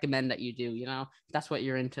kind of recommend that you do, you know, if that's what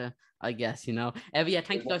you're into, I guess, you know. But yeah,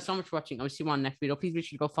 thank you guys so much for watching. I will see you on next video. Please be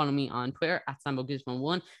sure to go follow me on Twitter at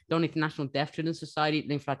SamboGizmo1. Donate to National Deaf Children's Society.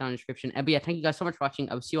 Link for that down in the description. But yeah, thank you guys so much for watching.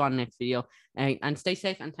 I will see you on next video. And stay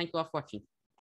safe and thank you all for watching.